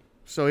right.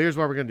 So here's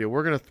what we're gonna do.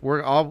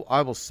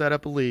 I will set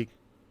up a league.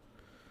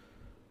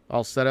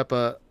 I'll set up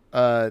a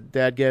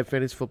Dad Gab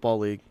Fantasy Football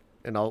League,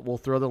 and we'll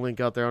throw the link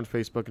out there on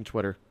Facebook and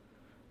Twitter.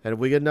 And if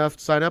we get enough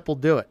to sign up, we'll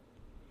do it.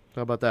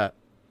 How about that?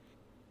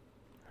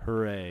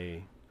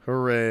 Hooray.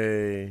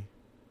 Hooray.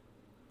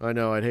 I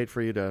know, I'd hate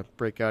for you to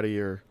break out of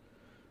your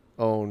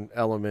own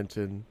element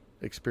and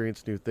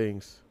experience new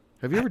things.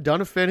 Have you ever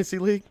done a fantasy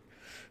league?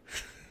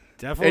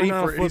 Definitely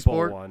not a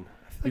football one.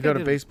 You've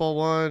done a baseball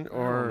one?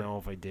 Or I don't know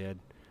if I did.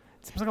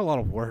 It seems like a lot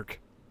of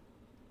work.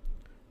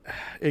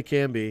 It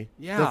can be.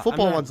 Yeah. The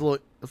football one's a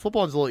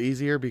little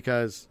easier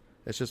because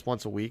it's just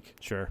once a week.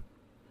 Sure.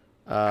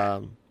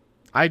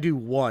 I do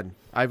one.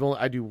 I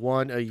do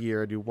one a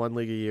year. I do one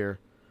league a year,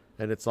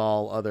 and it's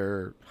all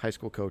other high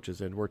school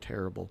coaches, and we're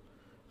terrible.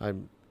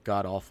 I'm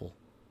god awful.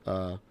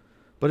 But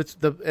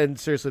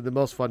seriously, the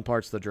most fun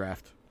part's the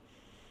draft,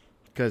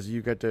 because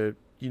you get to,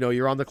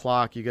 you're on the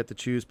clock. You get to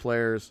choose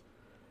players.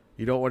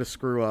 You don't want to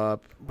screw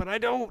up. But I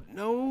don't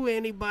know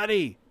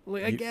anybody.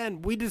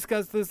 Again, we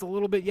discussed this a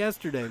little bit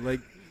yesterday.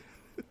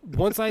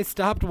 Once I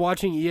stopped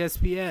watching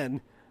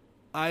ESPN,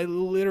 I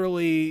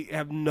literally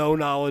have no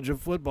knowledge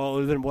of football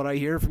other than what I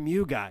hear from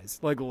you guys.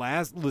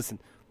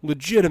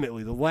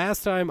 Legitimately, the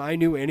last time I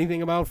knew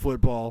anything about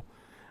football,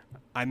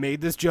 I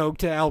made this joke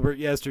to Albert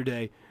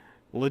yesterday.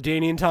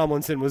 LaDainian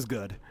Tomlinson was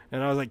good.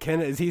 And I was like,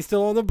 is he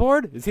still on the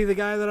board? Is he the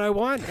guy that I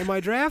want in my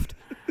draft?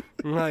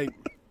 I'm like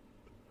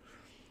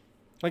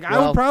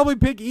I would probably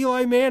pick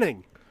Eli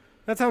Manning.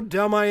 That's how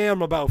dumb I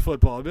am about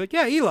football. I'd be like,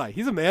 yeah, Eli,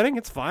 he's a Manning.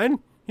 It's fine.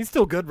 He's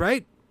still good,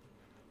 right?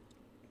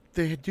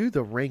 They do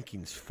the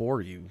rankings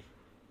for you.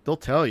 They'll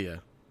tell you.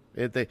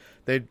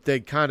 They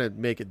kind of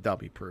make it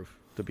dummy proof,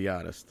 to be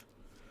honest.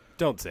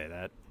 Don't say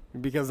that,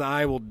 because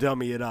I will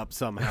dummy it up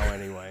somehow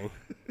anyway.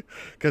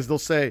 Because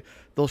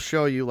they'll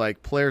show you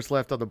like players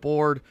left on the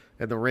board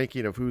and the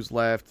ranking of who's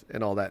left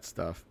and all that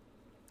stuff.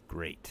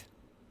 Great.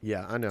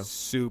 Yeah, I know.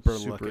 Super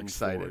looking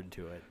excited forward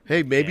to it.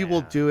 Hey, maybe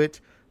we'll do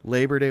it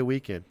Labor Day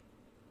weekend.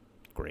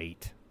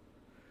 Great.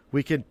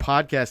 We can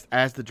podcast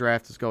as the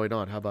draft is going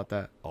on. How about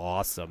that?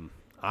 Awesome.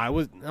 I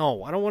don't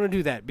want to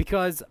do that,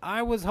 because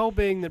I was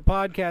hoping that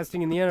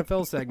podcasting in the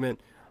NFL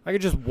segment, I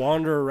could just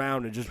wander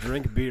around and just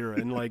drink beer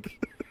and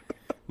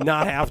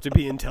not have to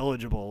be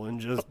intelligible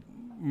and just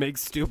make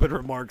stupid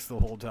remarks the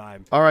whole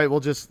time. All right,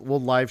 we'll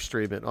live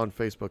stream it on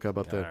Facebook. How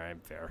about that? All right,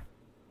 fair.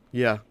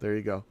 Yeah, there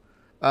you go.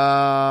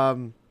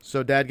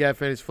 So Dad Gab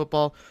Fantasy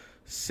Football,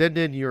 send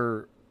in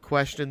your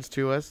questions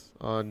to us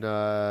on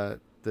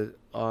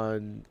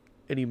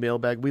any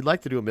mailbag. We'd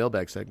like to do a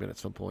mailbag segment at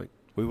some point.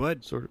 We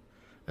would. Sort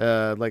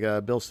of like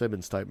a Bill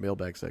Simmons type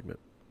mailbag segment.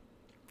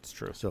 It's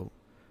true. So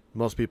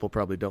most people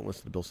probably don't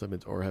listen to Bill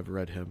Simmons or have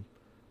read him,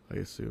 I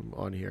assume,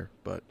 on here,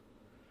 but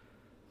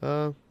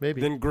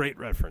maybe. Then great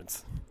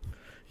reference.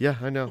 Yeah,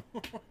 I know.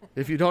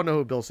 If you don't know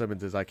who Bill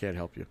Simmons is, I can't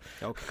help you.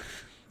 Okay.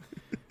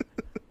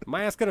 Am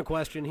I asking a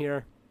question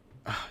here?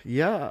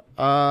 Yeah.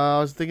 I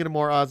was thinking of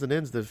more odds and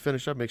ends to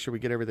finish up, make sure we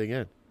get everything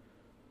in.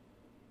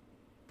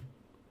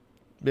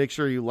 Make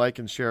sure you like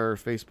and share our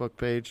Facebook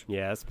page.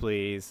 Yes,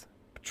 please.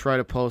 Try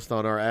to post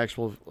on our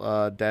actual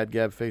Dad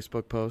Gab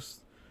Facebook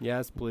posts.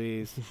 Yes,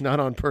 please. Not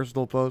on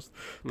personal posts.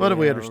 But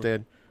we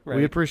understand. Right.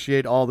 We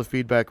appreciate all the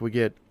feedback we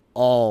get.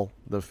 All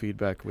the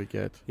feedback we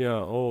get. Yeah,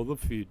 all the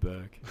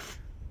feedback.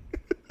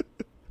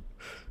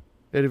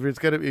 And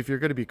if you're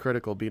gonna be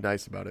critical, be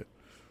nice about it.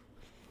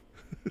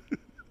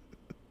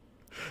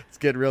 It's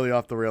getting really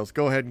off the rails.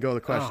 Go ahead and go to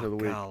the question of the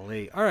week.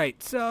 Golly. All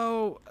right,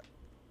 so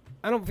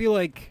I don't feel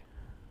like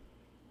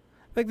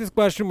this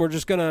question. We're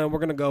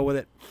gonna go with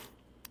it.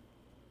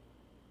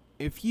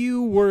 If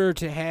you were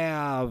to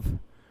have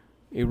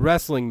a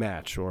wrestling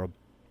match or a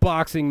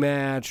boxing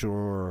match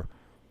or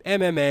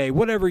MMA,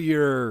 whatever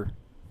your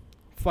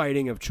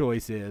fighting of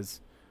choice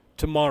is,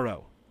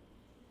 tomorrow,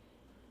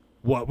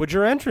 what would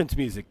your entrance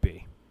music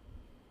be?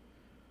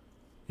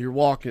 Your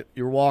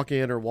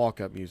walk-in or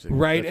walk-up music.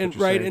 Right, That's and what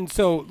you're saying. and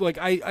so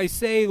I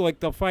say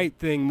the fight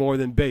thing more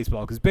than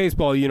baseball, because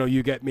baseball,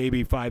 you get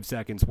maybe 5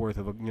 seconds worth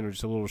of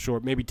just a little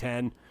short, maybe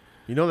 10.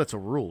 That's a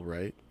rule,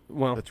 right?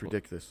 Well, That's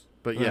ridiculous.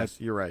 But yes,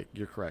 you're right.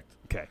 You're correct.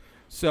 Okay.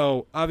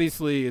 So,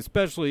 obviously,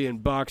 especially in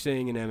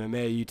boxing and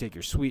MMA, you take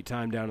your sweet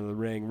time down to the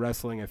ring.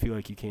 Wrestling, I feel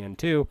like you can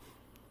too.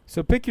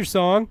 So, pick your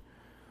song.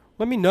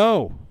 Let me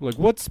know.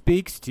 What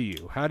speaks to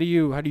you? How do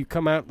you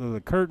come out of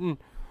the curtain?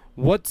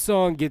 What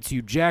song gets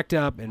you jacked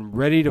up and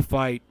ready to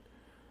fight?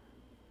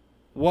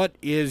 What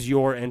is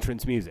your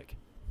entrance music?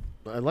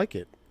 I like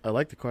it. I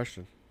like the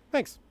question.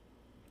 Thanks.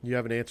 You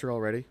have an answer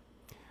already?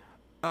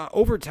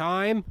 Over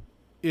time,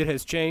 it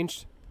has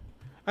changed.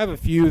 I have a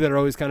few that are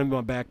always kind of in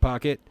my back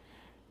pocket.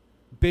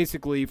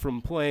 Basically,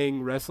 from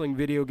playing wrestling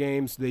video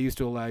games, they used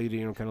to allow you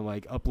to, kind of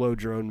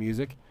upload your own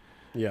music.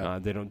 Yeah.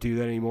 They don't do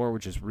that anymore,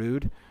 which is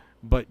rude.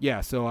 But yeah,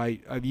 so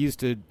I've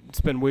used to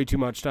spend way too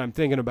much time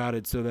thinking about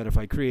it, so that if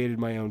I created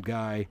my own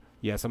guy,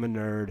 yes, I'm a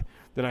nerd,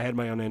 then I had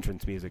my own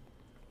entrance music.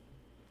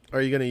 Are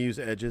you going to use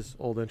Edge's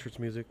old entrance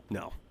music?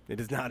 No,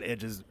 it is not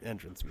Edge's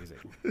entrance music.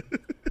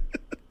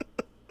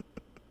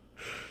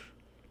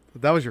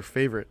 That was your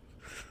favorite.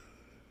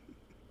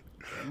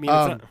 I mean, it's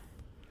not...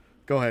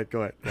 Go ahead.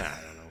 Nah, I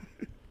don't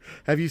know.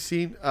 Have you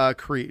seen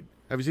Creed?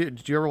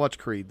 Did you ever watch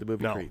Creed, the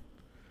movie No. Creed?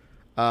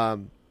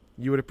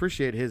 You would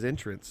appreciate his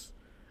entrance.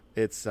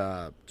 It's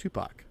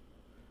Tupac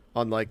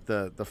on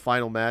the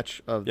final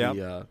match of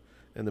the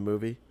in the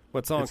movie.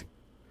 What song?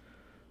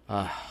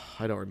 I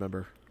don't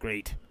remember.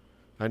 Great.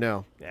 I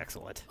know.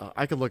 Excellent.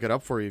 I could look it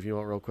up for you if you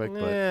want real quick,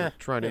 but we're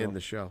trying to end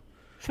the show.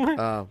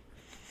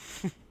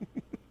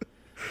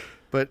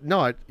 But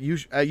no,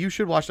 you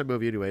should watch that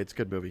movie anyway. It's a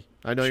good movie.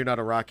 I know you're not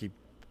a Rocky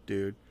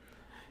dude,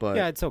 but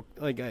yeah, it's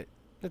okay.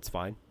 It's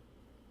fine.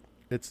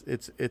 It's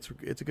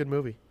a good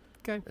movie.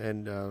 Okay.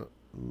 And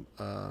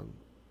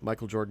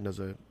Michael Jordan does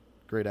a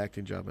great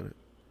acting job in it.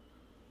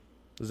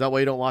 Is that why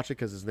you don't watch it?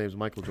 Because his name's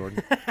Michael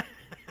Jordan?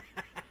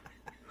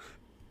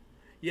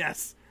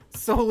 Yes,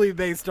 solely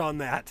based on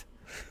that.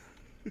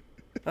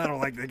 I don't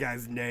like the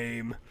guy's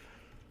name.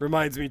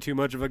 Reminds me too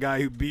much of a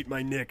guy who beat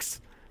my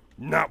Knicks.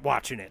 Not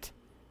watching it.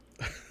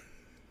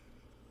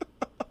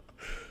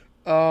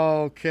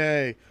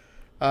 Okay.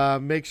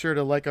 Make sure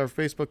to like our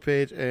Facebook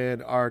page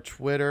and our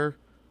Twitter.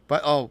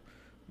 But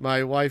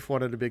my wife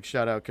wanted a big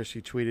shout out because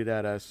she tweeted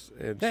at us,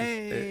 and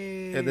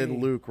and then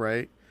Luke,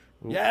 right?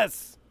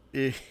 Yes.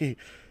 We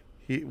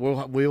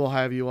will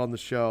have you on the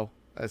show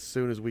as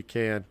soon as we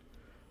can.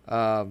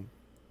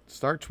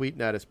 Start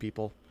tweeting at us,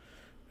 people.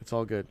 It's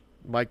all good.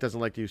 Mike doesn't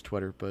like to use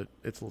Twitter, but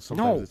sometimes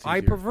No, it's easier.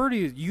 I prefer to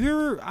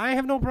use. I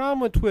have no problem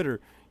with Twitter.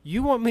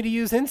 You want me to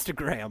use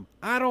Instagram?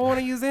 I don't want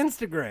to use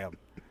Instagram.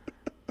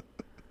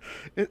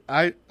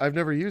 I've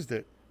never used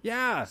it.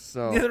 Yeah,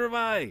 So neither have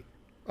I.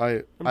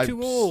 I'm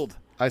too old.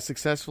 I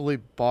successfully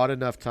bought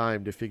enough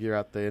time to figure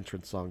out the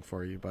entrance song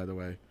for you. By the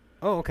way,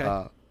 Oh,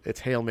 okay. it's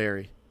Hail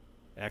Mary.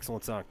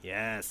 Excellent song.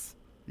 Yes.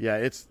 Yeah,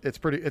 it's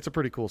a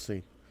pretty cool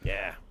scene.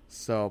 Yeah.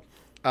 So,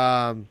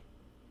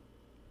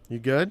 you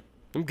good?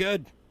 I'm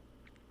good.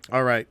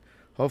 All right.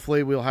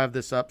 Hopefully we'll have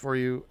this up for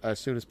you as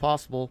soon as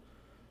possible.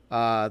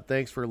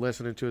 Thanks for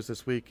listening to us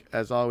this week.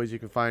 As always, you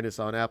can find us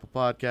on Apple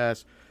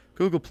Podcasts,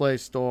 Google Play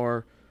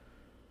Store.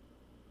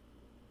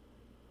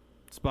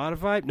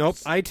 Spotify? Nope.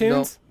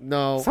 iTunes?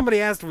 No.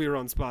 Somebody asked if we were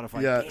on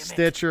Spotify. Yeah, Damn it.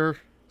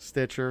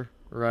 Stitcher,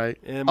 right?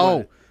 And Oh,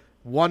 what?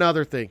 one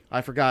other thing.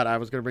 I forgot. I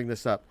was going to bring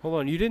this up. Hold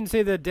on. You didn't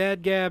say the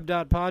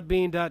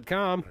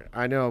dadgab.podbean.com.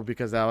 I know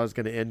because I was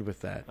going to end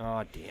with that.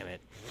 Oh, damn it.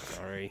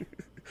 Sorry.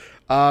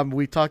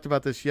 We talked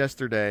about this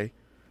yesterday.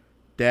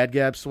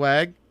 Dadgab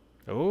swag.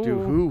 Oh,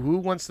 Dude, who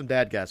wants some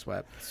Dadgab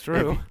swag? it's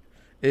true.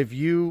 If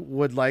you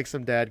would like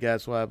some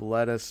Dadgab swag,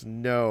 let us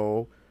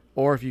know.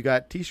 Or if you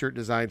got T-shirt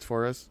designs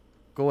for us,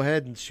 go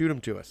ahead and shoot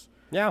them to us.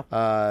 Yeah.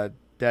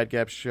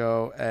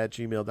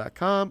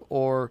 dadgabshow@gmail.com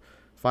or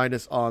find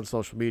us on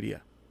social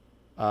media.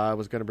 I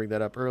was going to bring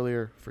that up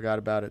earlier. Forgot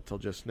about it till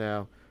just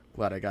now.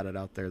 Glad I got it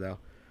out there, though.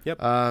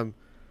 Yep.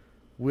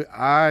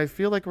 I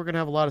feel like we're going to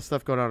have a lot of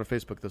stuff going on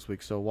Facebook this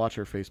week, so watch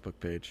our Facebook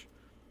page,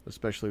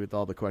 especially with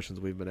all the questions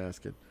we've been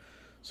asking.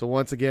 So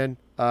once again,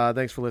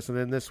 thanks for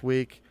listening this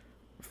week.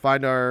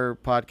 Find our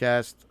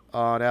podcast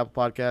on Apple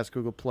Podcasts,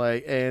 Google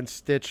Play, and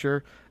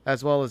Stitcher,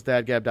 as well as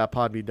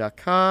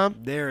dadgab.podbean.com.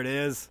 There it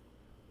is.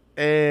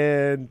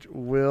 And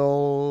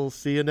we'll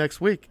see you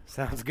next week.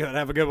 Sounds good.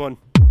 Have a good one.